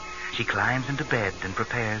ready. She climbs into bed and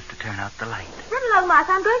prepares to turn out the light. Run along,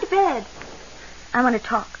 Martha. I'm going to bed. I want to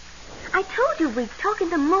talk. I told you we'd talk in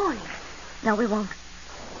the morning. No, we won't.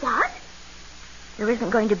 What? There isn't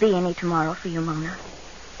going to be any tomorrow for you, Mona.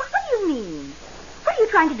 Well, what do you mean? What are you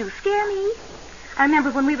trying to do, scare me? I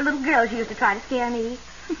remember when we were little girls, you used to try to scare me.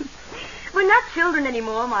 We're not children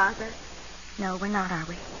anymore, Martha. No, we're not, are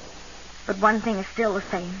we? But one thing is still the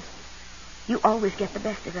same. You always get the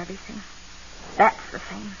best of everything. That's the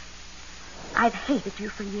thing. I've hated you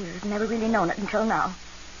for years, never really known it until now.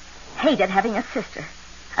 Hated having a sister.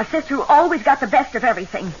 A sister who always got the best of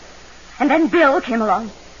everything. And then Bill came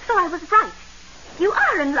along. So I was right. You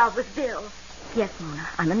are in love with Bill. Yes, Mona,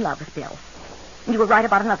 I'm in love with Bill. And you were right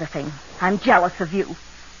about another thing. I'm jealous of you.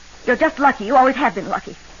 You're just lucky. You always have been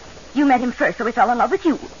lucky. You met him first, so he fell in love with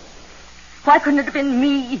you. Why couldn't it have been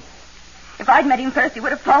me? If I'd met him first, he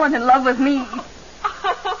would have fallen in love with me.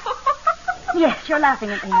 Yes, you're laughing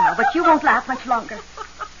at me now, but you won't laugh much longer.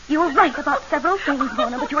 You were right about several things,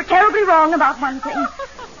 Mona, but you were terribly wrong about one thing.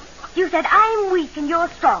 You said, I'm weak and you're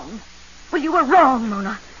strong. Well, you were wrong,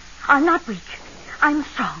 Mona. I'm not weak. I'm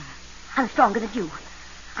strong. I'm stronger than you.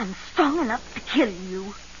 I'm strong enough to kill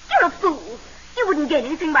you. You're a fool. You wouldn't gain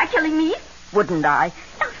anything by killing me. Wouldn't I?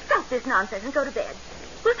 Now stop this nonsense and go to bed.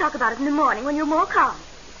 We'll talk about it in the morning when you're more calm.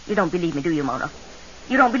 You don't believe me, do you, Mona?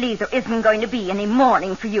 You don't believe there isn't going to be any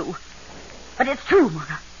morning for you. But it's true,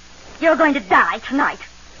 Mona. You're going to die tonight.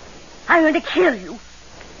 I'm going to kill you.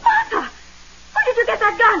 Martha! Where did you get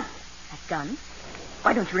that gun? That gun?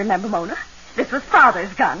 Why don't you remember, Mona? This was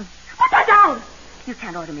Father's gun. Put that down! You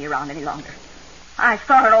can't order me around any longer. I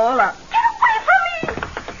thought it all up. Get away from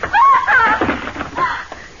me!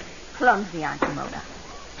 Martha! Clumsy, aren't you, Mona?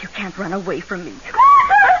 You can't run away from me.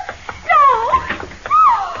 Martha! No!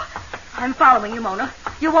 No! I'm following you, Mona.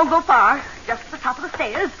 You won't go far. Just to the top of the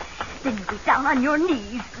stairs. Then you'll be down on your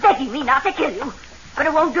knees, begging me not to kill you. But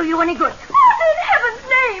it won't do you any good. Martha, in heaven's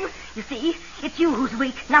name! You see, it's you who's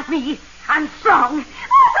weak, not me. I'm strong.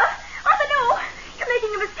 Martha! Martha, no! You're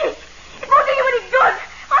making a mistake. It won't do you any good.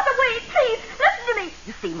 Martha, wait, please. Listen to me.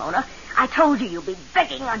 You see, Mona, I told you you'd be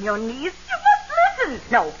begging on your knees. You must listen.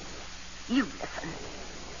 No, you listen.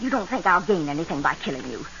 You don't think I'll gain anything by killing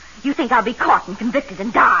you. You think I'll be caught and convicted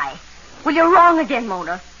and die. Well, you're wrong again,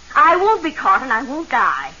 Mona. I won't be caught and I won't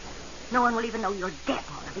die. No one will even know you're dead,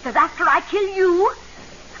 Mona, because after I kill you,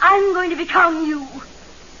 I'm going to become you.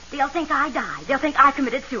 They'll think I died. They'll think I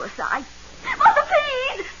committed suicide. Martha,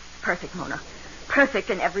 please! Perfect, Mona. Perfect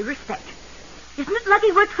in every respect. Isn't it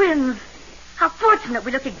lucky we're twins? How fortunate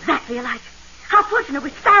we look exactly alike. How fortunate we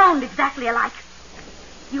sound exactly alike.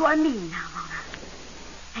 You are me now, Mona.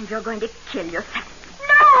 And you're going to kill yourself.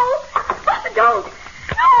 No! Martha, don't!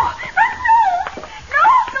 No! No! No!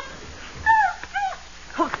 No!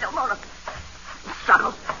 Hold still, Mona.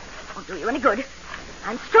 Struggle. Won't do you any good.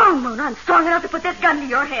 I'm strong, Mona. I'm strong enough to put this gun to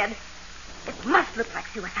your head. It must look like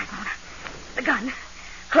suicide, Mona. The gun.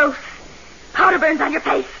 Close. Powder burns on your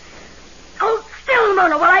face. Hold still,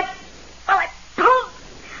 Mona, while I pull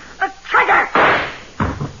the trigger.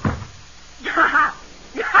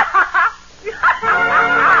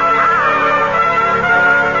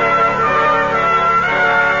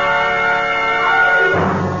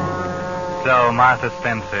 So Martha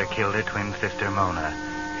Spencer killed her twin sister, Mona.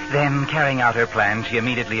 Then, carrying out her plan, she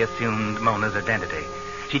immediately assumed Mona's identity.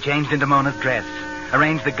 She changed into Mona's dress,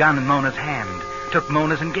 arranged the gun in Mona's hand, took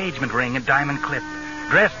Mona's engagement ring and diamond clip,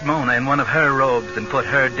 dressed Mona in one of her robes, and put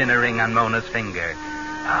her dinner ring on Mona's finger.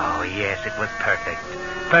 Oh, yes, it was perfect.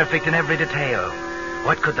 Perfect in every detail.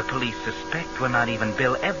 What could the police suspect when not even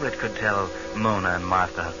Bill Everett could tell Mona and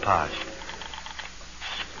Martha apart?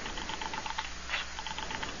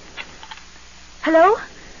 Hello?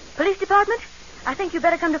 Police department? I think you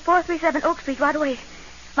better come to 437 Oak Street right away.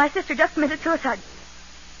 My sister just committed suicide.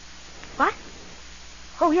 What?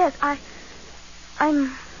 Oh, yes,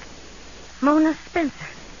 I'm Mona Spencer.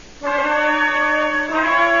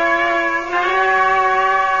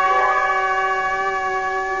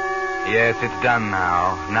 Yes, it's done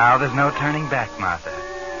now. Now there's no turning back, Martha.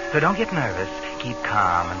 So don't get nervous. Keep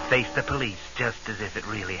calm and face the police just as if it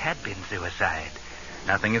really had been suicide.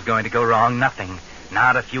 Nothing is going to go wrong, nothing.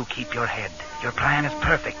 Not if you keep your head. Your plan is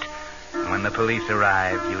perfect. And when the police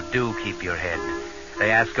arrive, you do keep your head.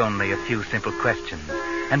 They ask only a few simple questions.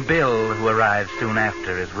 And Bill, who arrives soon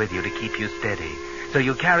after, is with you to keep you steady. So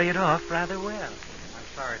you carry it off rather well. I'm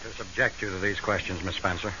sorry to subject you to these questions, Miss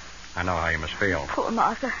Spencer. I know how you must feel. Poor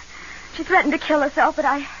Martha. She threatened to kill herself, but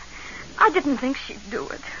I didn't think she'd do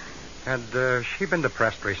it. Had she been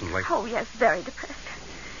depressed recently? Oh, yes, very depressed.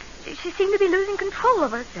 She seemed to be losing control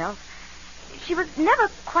of herself. She was never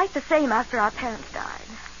quite the same after our parents died.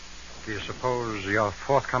 Do you suppose your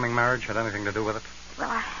forthcoming marriage had anything to do with it?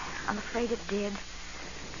 Well, I'm afraid it did.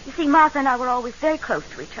 You see, Martha and I were always very close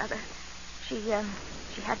to each other. She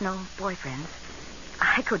had no boyfriends.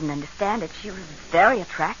 I couldn't understand it. She was very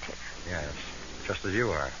attractive. Yes, just as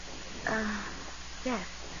you are. Yes.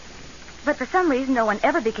 But for some reason, no one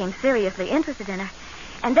ever became seriously interested in her.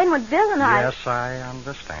 And then when Bill and I... Yes, I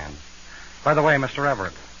understand. By the way, Mr.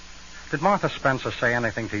 Everett, Did Martha Spencer say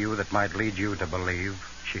anything to you that might lead you to believe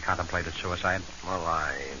she contemplated suicide? Well,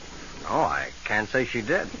 I can't say she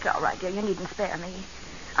did. It's all right, dear. You needn't spare me.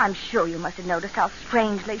 I'm sure you must have noticed how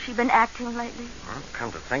strangely she's been acting lately. Well,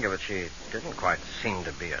 come to think of it, she didn't quite seem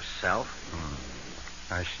to be herself.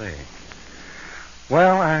 I see.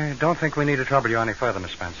 Well, I don't think we need to trouble you any further,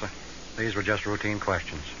 Miss Spencer. These were just routine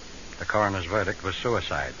questions. The coroner's verdict was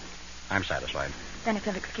suicide. I'm satisfied. Then if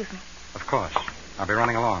you'll excuse me. Of course. I'll be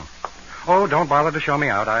running along. Oh, don't bother to show me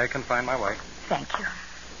out. I can find my way. Thank you.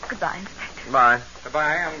 Goodbye, Inspector. Goodbye.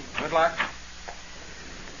 Goodbye, and good luck.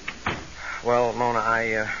 Well, Mona,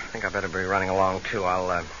 I think I better be running along, too.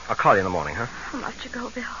 I'll call you in the morning, huh? I'll let you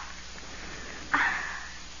go, Bill.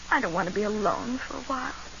 I don't want to be alone for a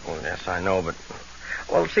while. Oh, yes, I know, but...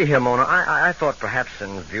 Well, see here, Mona, I thought perhaps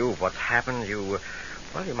in view of what's happened, you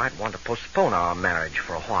might want to postpone our marriage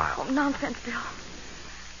for a while. Oh, nonsense, Bill.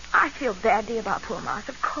 I feel badly about poor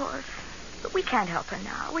Martha, of course. But we can't help her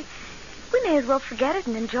now. We may as well forget it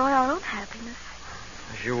and enjoy our own happiness.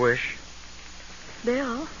 As you wish.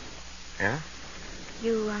 Bill. Yeah?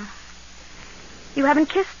 You haven't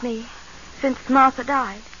kissed me since Martha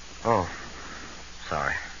died. Oh,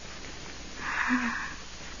 sorry.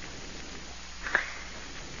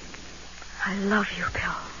 I love you,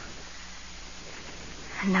 Bill.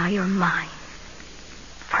 And now you're mine.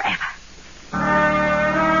 Forever.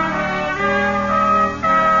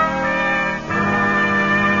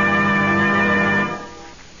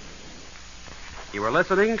 You are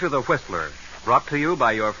listening to The Whistler, brought to you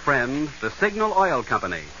by your friend, the Signal Oil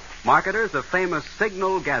Company, marketers of famous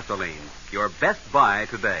Signal gasoline, your best buy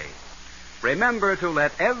today. Remember to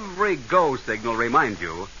let every go signal remind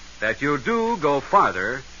you that you do go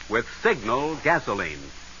farther with Signal gasoline.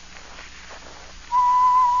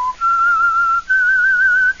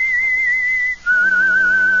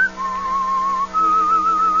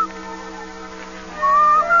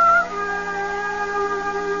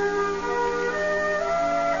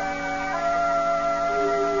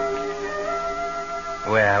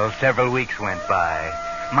 Well, several weeks went by.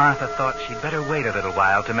 Martha thought she'd better wait a little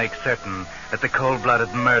while to make certain that the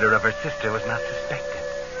cold-blooded murder of her sister was not suspected.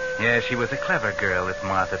 Yes, she was a clever girl, this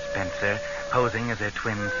Martha Spencer, posing as her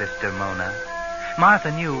twin sister, Mona.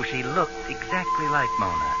 Martha knew she looked exactly like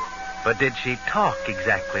Mona. But did she talk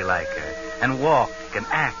exactly like her, and walk and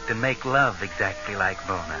act and make love exactly like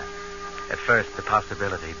Mona? At first, the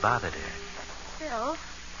possibility bothered her. Bill,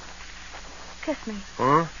 kiss me.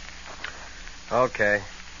 Okay.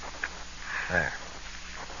 There.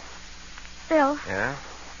 Bill. Yeah?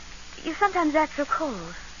 You sometimes act so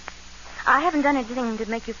cold. I haven't done anything to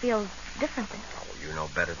make you feel differently. Oh, you know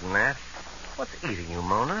better than that. What's eating you,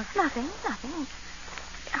 Mona? Nothing.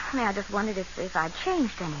 I mean, I just wondered if I'd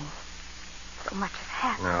changed any. So much has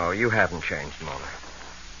happened. No, you haven't changed, Mona.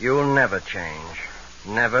 You'll never change.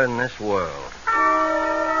 Never in this world.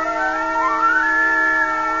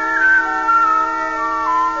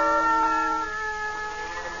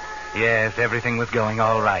 Yes, everything was going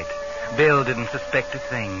all right. Bill didn't suspect a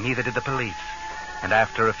thing, neither did the police. And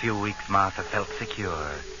after a few weeks, Martha felt secure.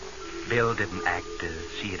 Bill didn't act as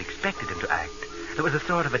she had expected him to act. There was a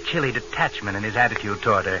sort of a chilly detachment in his attitude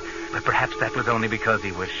toward her, but perhaps that was only because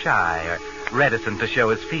he was shy or reticent to show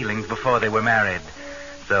his feelings before they were married.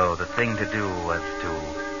 So the thing to do was to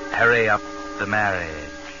hurry up the marriage.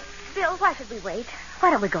 Bill, why should we wait?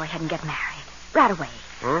 Why don't we go ahead and get married? Right away.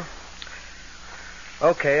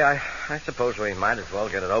 Okay, I suppose we might as well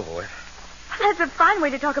get it over with. That's a fine way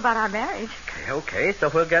to talk about our marriage. Okay, so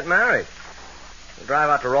we'll get married. We'll drive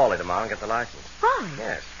out to Raleigh tomorrow and get the license. Raleigh?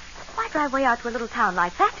 Yes. Why drive way out to a little town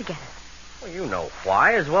like that to get it? Well, you know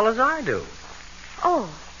why as well as I do. Oh,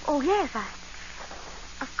 yes,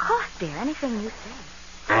 Of course, dear, anything you say.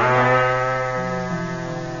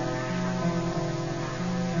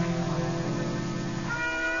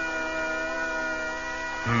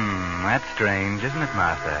 That's strange, isn't it,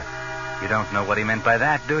 Martha? You don't know what he meant by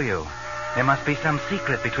that, do you? There must be some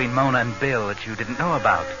secret between Mona and Bill that you didn't know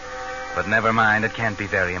about. But never mind, it can't be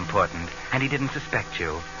very important. And he didn't suspect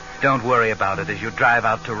you. Don't worry about it as you drive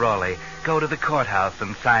out to Raleigh. Go to the courthouse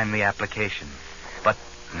and sign the application. But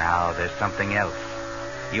now there's something else.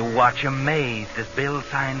 You watch amazed as Bill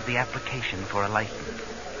signs the application for a license.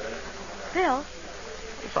 Bill?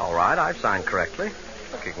 It's all right. I've signed correctly.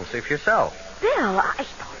 Look, you can see for yourself. Bill,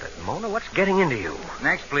 Stop it, Mona. What's getting into you?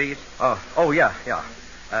 Next, please. Oh, yeah.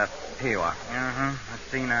 Here you are. Let's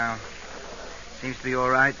see now. Seems to be all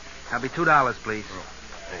right. That'll be $2, please.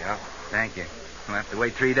 There you are. Thank you. We'll have to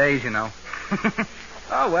wait 3 days, you know.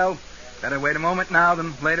 Oh, well, better wait a moment now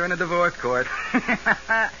than later in a divorce court.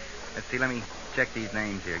 Let's see, let me check these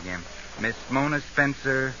names here again. Miss Mona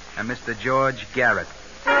Spencer and Mr. George Garrett.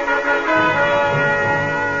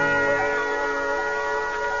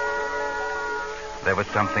 There was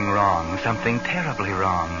something wrong, something terribly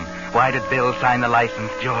wrong. Why did Bill sign the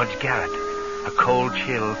license George Garrett? A cold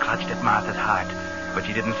chill clutched at Martha's heart, but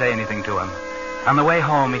she didn't say anything to him. On the way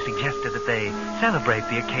home, he suggested that they celebrate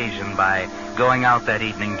the occasion by going out that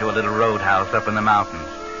evening to a little roadhouse up in the mountains.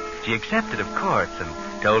 She accepted, of course,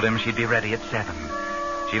 and told him she'd be ready at 7.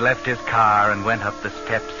 She left his car and went up the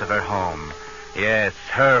steps of her home. Yes,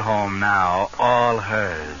 her home now, all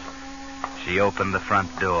hers. She opened the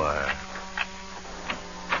front door.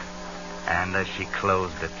 And as she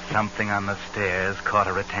closed it, something on the stairs caught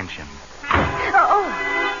her attention.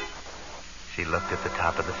 Oh! She looked at the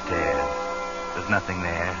top of the stairs. There was nothing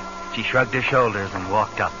there. She shrugged her shoulders and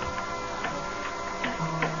walked up.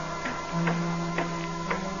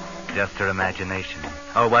 Just her imagination.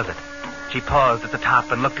 Or was it? She paused at the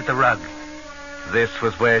top and looked at the rug. This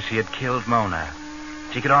was where she had killed Mona.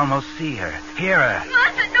 She could almost see her, hear her.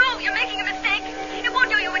 Martha, no, you're making a mistake. It won't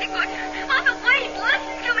do you any good. Martha, wait,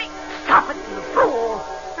 listen to me. Stop it, you fool!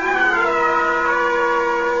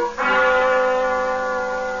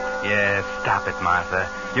 Yes, stop it, Martha.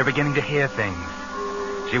 You're beginning to hear things.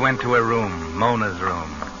 She went to her room, Mona's room.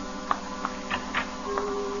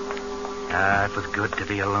 It was good to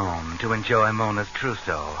be alone, to enjoy Mona's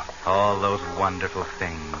trousseau. All those wonderful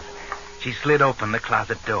things. She slid open the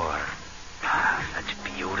closet door.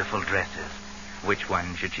 Such beautiful dresses. Which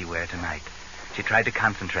one should she wear tonight? She tried to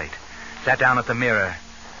concentrate, sat down at the mirror,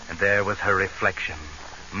 and there was her reflection.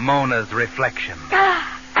 Mona's reflection.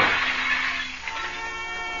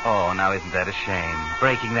 Oh, now isn't that a shame?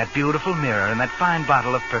 Breaking that beautiful mirror and that fine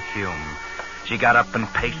bottle of perfume. She got up and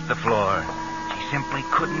paced the floor. She simply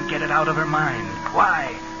couldn't get it out of her mind. Why?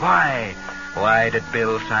 Why did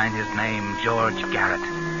Bill sign his name George Garrett?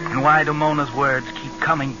 And why do Mona's words keep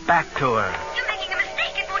coming back to her? You're making a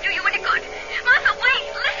mistake. It won't do you any good. Martha, wait.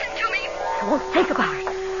 Listen to me. I won't think about it.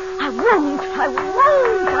 I won't.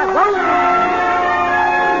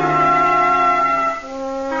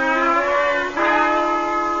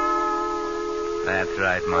 That's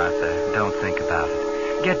right, Martha. Don't think about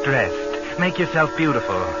it. Get dressed. Make yourself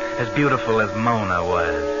beautiful as Mona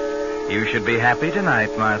was. You should be happy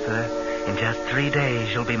tonight, Martha. In just 3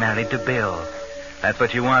 days, you'll be married to Bill. That's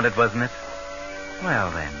what you wanted, wasn't it?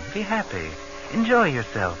 Well, then, be happy. Enjoy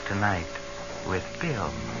yourself tonight with Bill.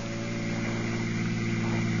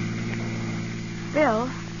 Bill,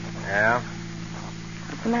 Yeah?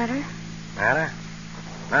 what's the matter? Matter?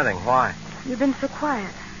 Nothing. Why? You've been so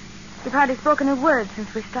quiet. You've hardly spoken a word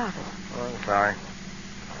since we started. Oh, I'm sorry.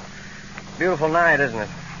 Beautiful night, isn't it?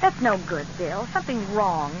 That's no good, Bill. Something's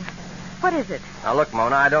wrong. What is it? Now, look,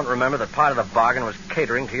 Mona, I don't remember that part of the bargain was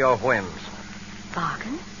catering to your whims.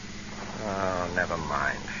 Bargain? Oh, never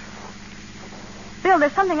mind. Bill,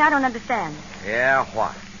 there's something I don't understand. Yeah,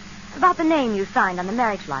 what? About the name you signed on the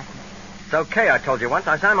marriage license. It's okay, I told you once.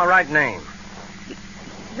 I signed my right name.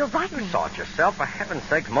 Your right name? You saw it yourself. For heaven's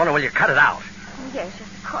sakes, Mona, will you cut it out? Yes,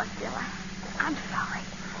 of course, Bill. I'm sorry.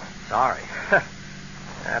 Sorry.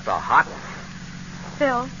 That's a hot one.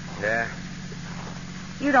 Bill, Yeah?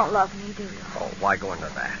 you don't love me, do you? Oh, why go into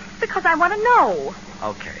that? Because I want to know.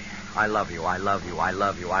 Okay. I love you.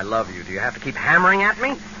 Do you have to keep hammering at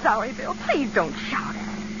me? Sorry, Bill. Please don't shout at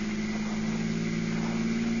me.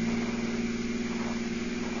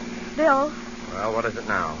 Bill, Well, what is it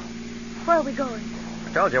now? where are we going?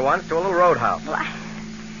 I told you once, to a little roadhouse. Well,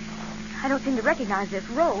 I don't seem to recognize this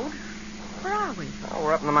road. Where are we? Oh,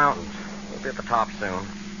 we're up in the mountains. We'll be at the top soon.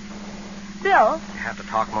 Bill, You have to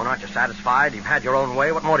talk, Mona. Aren't you satisfied? You've had your own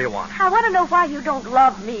way. What more do you want? I want to know why you don't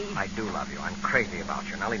love me. I do love you. I'm crazy about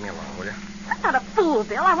you. Now leave me alone, will you? I'm not a fool,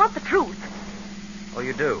 Bill. I want the truth. Oh,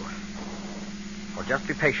 you do? Well, just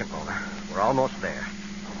be patient, Mona. We're almost there.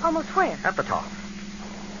 Almost where? At the top.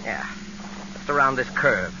 Yeah. Just around this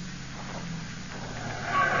curve.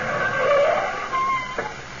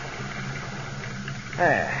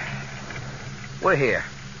 There. We're here.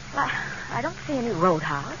 I don't see any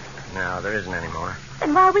roadhouse. No, there isn't any, Mona.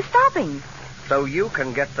 Then why are we stopping? So you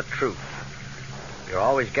can get the truth. You're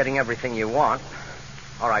always getting everything you want.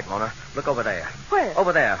 All right, Mona. Look over there. Where?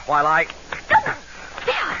 Over there, while I...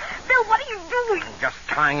 Bill, what are you doing? Just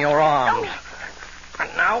tying your arms. And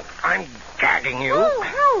now I'm gagging you.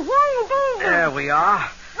 There we are.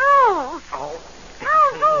 Oh.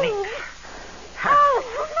 Neat.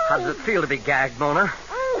 How does it feel to be gagged, Mona?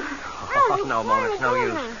 Oh, no, Mona, it's no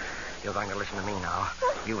use. You're going to listen to me now.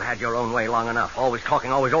 You had your own way long enough. Always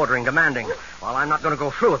talking, always ordering, demanding. Well, I'm not going to go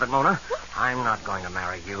through with it, Mona. I'm not going to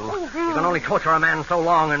marry you. You can only torture a man so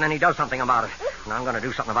long, and then he does something about it. And I'm going to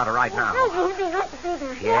do something about it right now.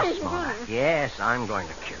 Yes, Mona. Yes, I'm going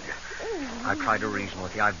to kill you. I've tried to reason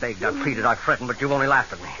with you. I've begged, I've pleaded, I've threatened, but you've only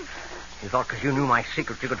laughed at me. You thought because you knew my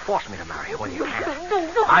secret you could force me to marry you. Well, you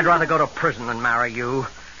can't. I'd rather go to prison than marry you.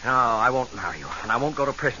 No, I won't marry you. And I won't go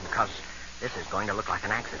to prison because this is going to look like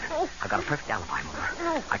an accident. I've got a perfect alibi,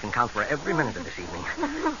 Mona. I can count for every minute of this evening.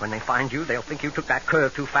 When they find you, they'll think you took that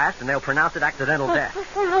curve too fast, and they'll pronounce it accidental death.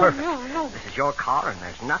 Perfect. This is your car, and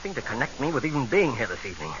there's nothing to connect me with even being here this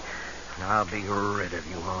evening. And I'll be rid of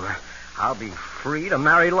you, Mona. I'll be free to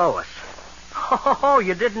marry Lois. Oh,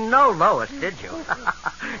 you didn't know Lois, did you?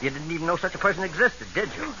 You didn't even know such a person existed, did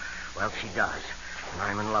you? Well, she does. And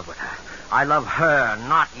I'm in love with her. I love her,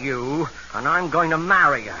 not you. And I'm going to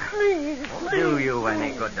marry her. Please, Won't do you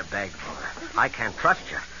any good to beg for her. I can't trust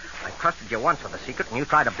you. I trusted you once with a secret, and you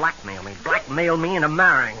tried to blackmail me. Blackmail me into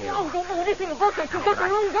marrying you. I don't know anything about that. You've got the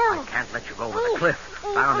wrong I can't let you go over the cliff,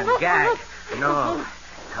 bound and gagged. No.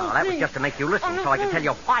 No, that was just to make you listen so I could tell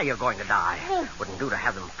you why you're going to die. Wouldn't do to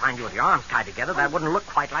have them find you with your arms tied together. That wouldn't look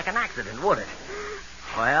quite like an accident, would it?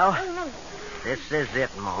 Well, this is it,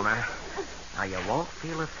 Mona. Now, you won't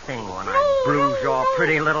feel a thing when I bruise your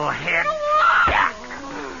pretty little head.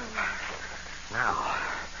 Now,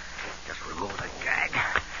 just remove the gag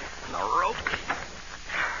and the rope.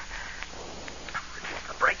 Release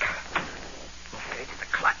the brake. Engage the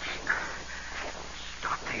clutch.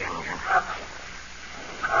 Start the engine.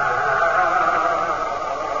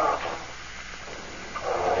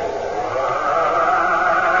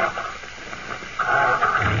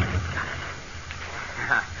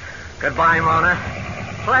 Goodbye, Mona.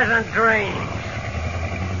 Pleasant dreams.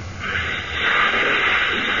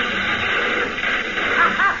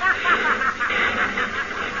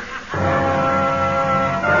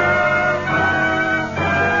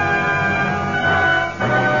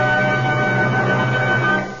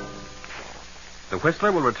 The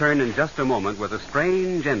Whistler will return in just a moment with a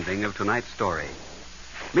strange ending of tonight's story.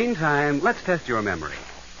 Meantime, let's test your memory.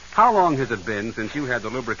 How long has it been since you had the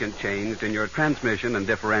lubricant changed in your transmission and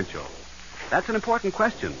differential? That's an important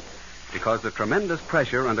question, because the tremendous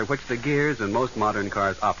pressure under which the gears in most modern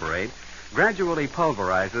cars operate gradually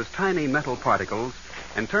pulverizes tiny metal particles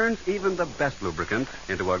and turns even the best lubricant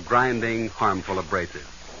into a grinding, harmful abrasive.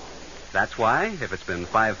 That's why, if it's been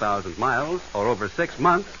 5,000 miles or over 6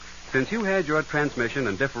 months since you had your transmission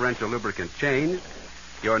and differential lubricant changed,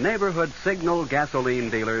 your neighborhood Signal gasoline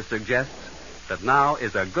dealer suggests that now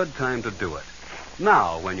is a good time to do it.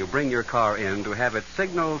 Now, when you bring your car in to have its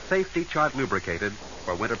Signal safety chart lubricated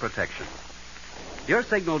for winter protection. Your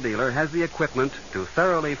Signal dealer has the equipment to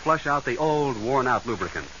thoroughly flush out the old, worn-out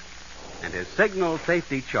lubricant. And his Signal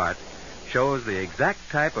safety chart shows the exact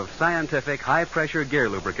type of scientific high-pressure gear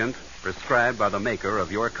lubricant prescribed by the maker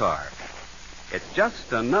of your car. It's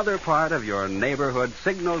just another part of your neighborhood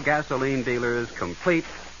Signal gasoline dealer's complete,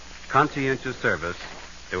 conscientious service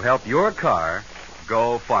to help your car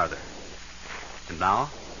go farther. And now,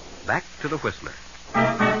 back to the Whistler.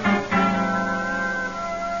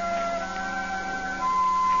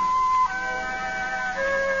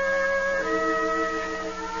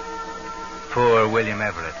 Poor William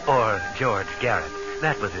Everett, or George Garrett.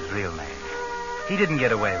 That was his real name. He didn't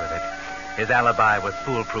get away with it. His alibi was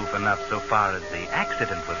foolproof enough so far as the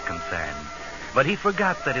accident was concerned. But he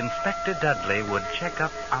forgot that Inspector Dudley would check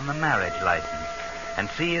up on the marriage license and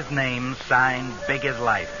see his name signed big as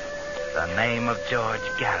life. The name of George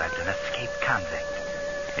Garrett, an escaped convict.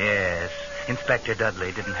 Yes, Inspector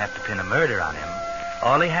Dudley didn't have to pin a murder on him.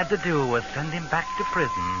 All he had to do was send him back to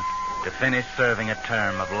prison to finish serving a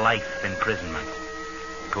term of life imprisonment.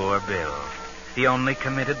 Poor Bill. He only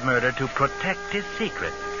committed murder to protect his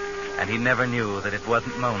secret. And he never knew that it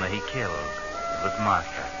wasn't Mona he killed. It was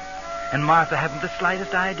Martha. And Martha hadn't the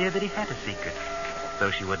slightest idea that he had a secret. So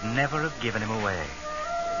she would never have given him away.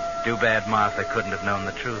 Too bad Martha couldn't have known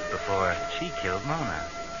the truth before she killed Mona.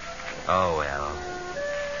 Oh, well.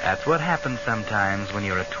 That's what happens sometimes when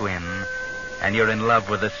you're a twin and you're in love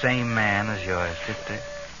with the same man as your sister.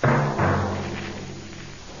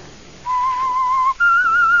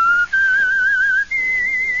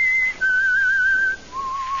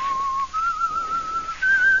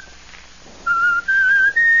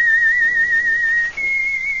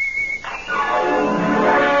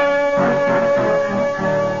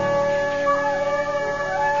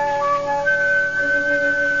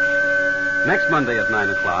 Next Monday at 9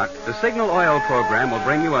 o'clock, the Signal Oil program will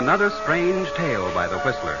bring you another strange tale by the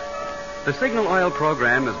Whistler. The Signal Oil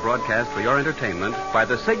program is broadcast for your entertainment by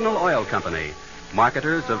the Signal Oil Company,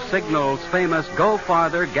 marketers of Signal's famous Go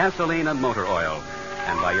Farther gasoline and motor oil,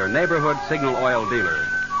 and by your neighborhood Signal Oil dealer.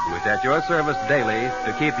 who is at your service daily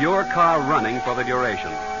to keep your car running for the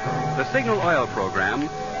duration. The Signal Oil program,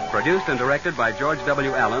 produced and directed by George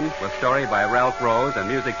W. Allen, with story by Ralph Rose and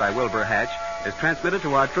music by Wilbur Hatch, is transmitted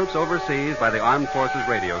to our troops overseas by the Armed Forces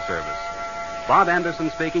Radio Service. Bob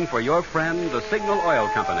Anderson speaking for your friend, the Signal Oil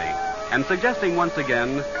Company, and suggesting once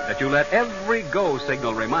again that you let every go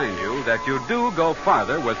signal remind you that you do go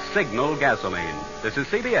farther with Signal gasoline. This is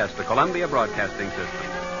CBS, the Columbia Broadcasting System.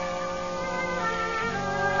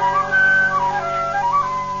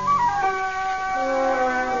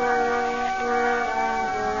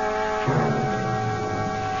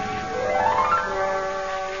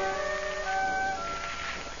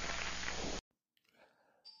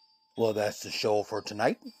 Well, that's the show for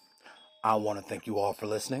tonight. I want to thank you all for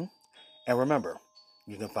listening. And remember,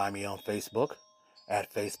 you can find me on Facebook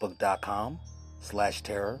at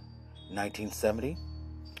facebook.com/terror1970,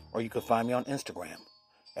 or you can find me on Instagram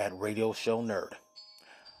at Radio Show Nerd.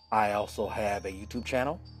 I also have a YouTube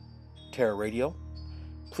channel, Terror Radio.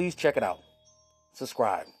 Please check it out.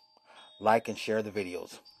 Subscribe, like, and share the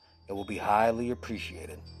videos. It will be highly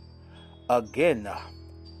appreciated. Again,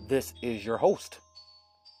 this is your host,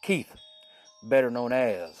 Keith, better known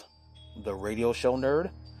as the Radio Show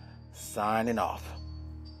Nerd, signing off.